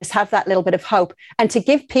happiness, have that little bit of hope, and to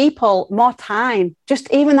give people more time,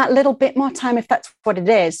 just even that little bit more time, if that's what it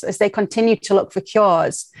is, as they continue to look for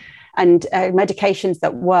cures and medications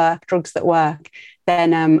that work, drugs that work,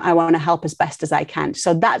 then I want to help as best as I can.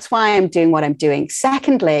 So that's why I'm doing what I'm doing.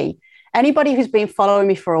 Secondly, anybody who's been following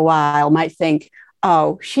me for a while might think,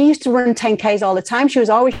 oh, she used to run 10Ks all the time. She was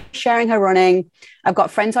always sharing her running. I've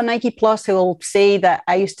got friends on Nike Plus who will see that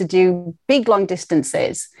I used to do big, long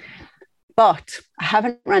distances. But I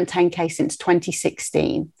haven't run 10K since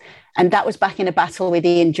 2016. And that was back in a battle with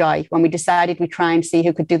Ian Joy when we decided we'd try and see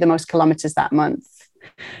who could do the most kilometers that month.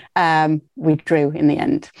 We drew in the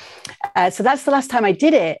end. So that's the last time I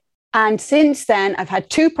did it. And since then, I've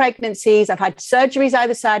had 2 pregnancies. I've had surgeries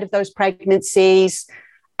either side of those pregnancies.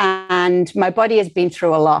 And my body has been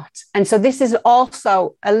through a lot. And so this is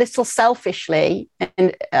also a little selfishly,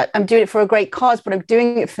 and I'm doing it for a great cause, but I'm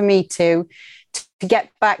doing it for me too, to get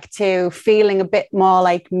back to feeling a bit more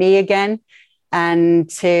like me again, and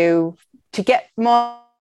to get more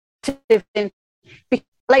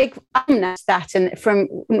like I'm that. And from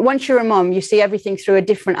once you're a mom, you see everything through a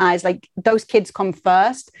different eyes. Like those kids come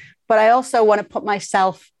first, but I also want to put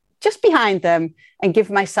myself just behind them and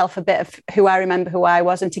give myself a bit of who I remember who I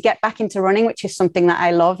was, and to get back into running, which is something that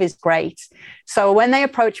I love, is great. So when they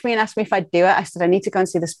approached me and asked me if I'd do it, I said, I need to go and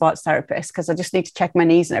see the sports therapist because I just need to check my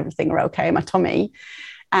knees and everything are okay, my tummy.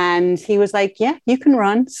 And he was like, yeah, you can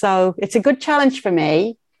run. So it's a good challenge for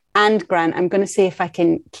me. And Grant, I'm going to see if I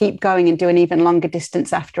can keep going and do an even longer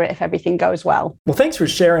distance after it if everything goes well. Well, thanks for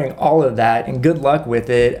sharing all of that, and good luck with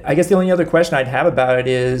it. I guess the only other question I'd have about it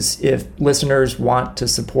is, if listeners want to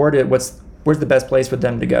support it, where's the best place for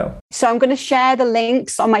them to go? So I'm going to share the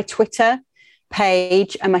links on my Twitter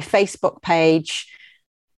page and my Facebook page.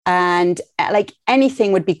 And like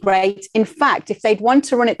anything would be great. In fact, if they'd want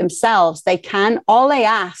to run it themselves, they can. All they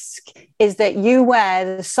ask is that you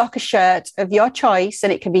wear the soccer shirt of your choice.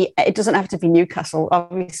 And it doesn't have to be Newcastle.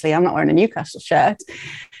 Obviously, I'm not wearing a Newcastle shirt.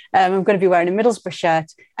 I'm going to be wearing a Middlesbrough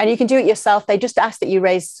shirt. And you can do it yourself. They just ask that you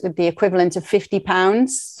raise the equivalent of £50.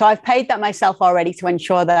 So I've paid that myself already to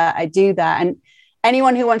ensure that I do that. And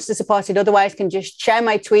anyone who wants to support it otherwise can just share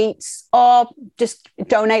my tweets or just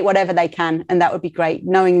donate whatever they can. And that would be great,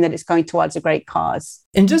 knowing that it's going towards a great cause.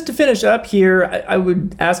 And just to finish up here, I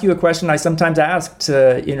would ask you a question I sometimes ask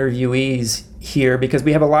to interviewees here, because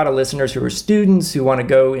we have a lot of listeners who are students who want to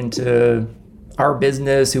go into our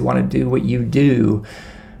business, who want to do what you do.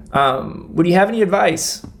 Would you have any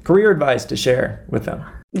career advice to share with them?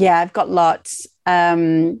 Yeah, I've got lots.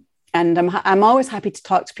 And I'm always happy to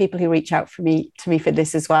talk to people who reach out to me for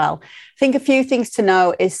this as well. I think a few things to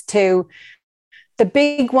know is the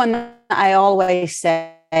big one that I always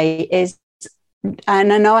say is,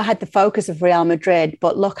 and I know I had the focus of Real Madrid,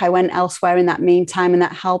 but look, I went elsewhere in that meantime, and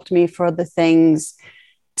that helped me for other things.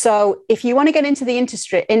 So if you want to get into the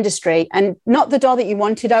industry, and not the door that you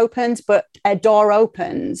wanted opens, but a door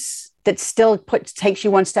opens that still takes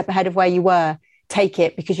you one step ahead of where you were, take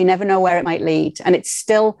it, because you never know where it might lead. And it's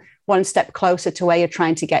still one step closer to where you're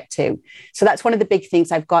trying to get to. So that's one of the big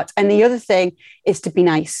things I've got. And the other thing is to be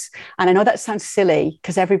nice. And I know that sounds silly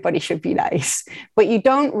because everybody should be nice, but you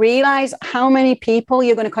don't realize how many people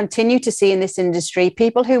you're going to continue to see in this industry,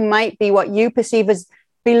 people who might be what you perceive as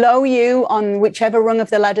below you on whichever rung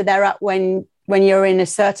of the ladder they're at when you're in a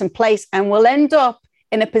certain place, and will end up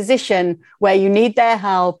in a position where you need their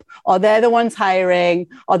help, or they're the ones hiring,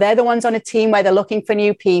 or they're the ones on a team where they're looking for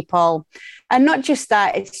new people. And not just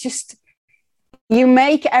that, it's just, you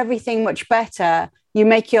make everything much better you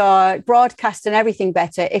make your broadcast and everything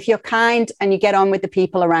better. If you're kind and you get on with the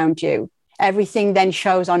people around you, everything then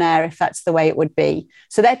shows on air if that's the way it would be.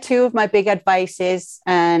 So they're two of my big advices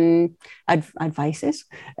and advices.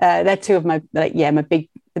 They're two of my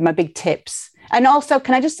big tips. And also,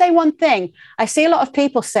 can I just say one thing? I see a lot of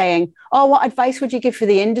people saying, oh, what advice would you give for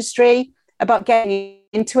the industry about getting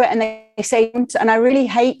into it? And they say, and I really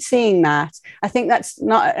hate seeing that. I think that's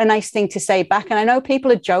not a nice thing to say back. And I know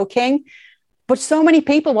people are joking, but so many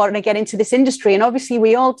people want to get into this industry. And obviously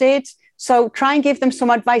we all did. So try and give them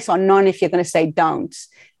some advice on none if you're going to say don't.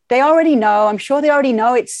 They already know. I'm sure they already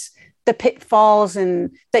know it's the pitfalls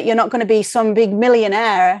and that you're not going to be some big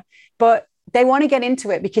millionaire, but they want to get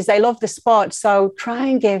into it because they love the sport. So try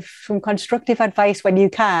and give some constructive advice when you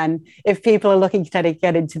can if people are looking to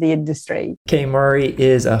get into the industry. Kay Murray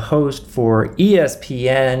is a host for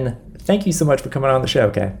ESPN. Thank you so much for coming on the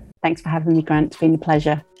show, Kay. Thanks for having me, Grant. It's been a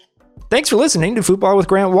pleasure. Thanks for listening to Football with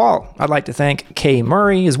Grant Wahl. I'd like to thank Kay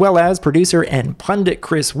Murray as well as producer and pundit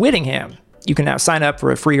Chris Whittingham. You can now sign up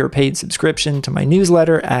for a free or paid subscription to my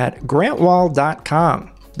newsletter at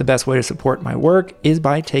grantwahl.com. The best way to support my work is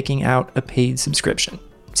by taking out a paid subscription.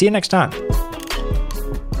 See you next time.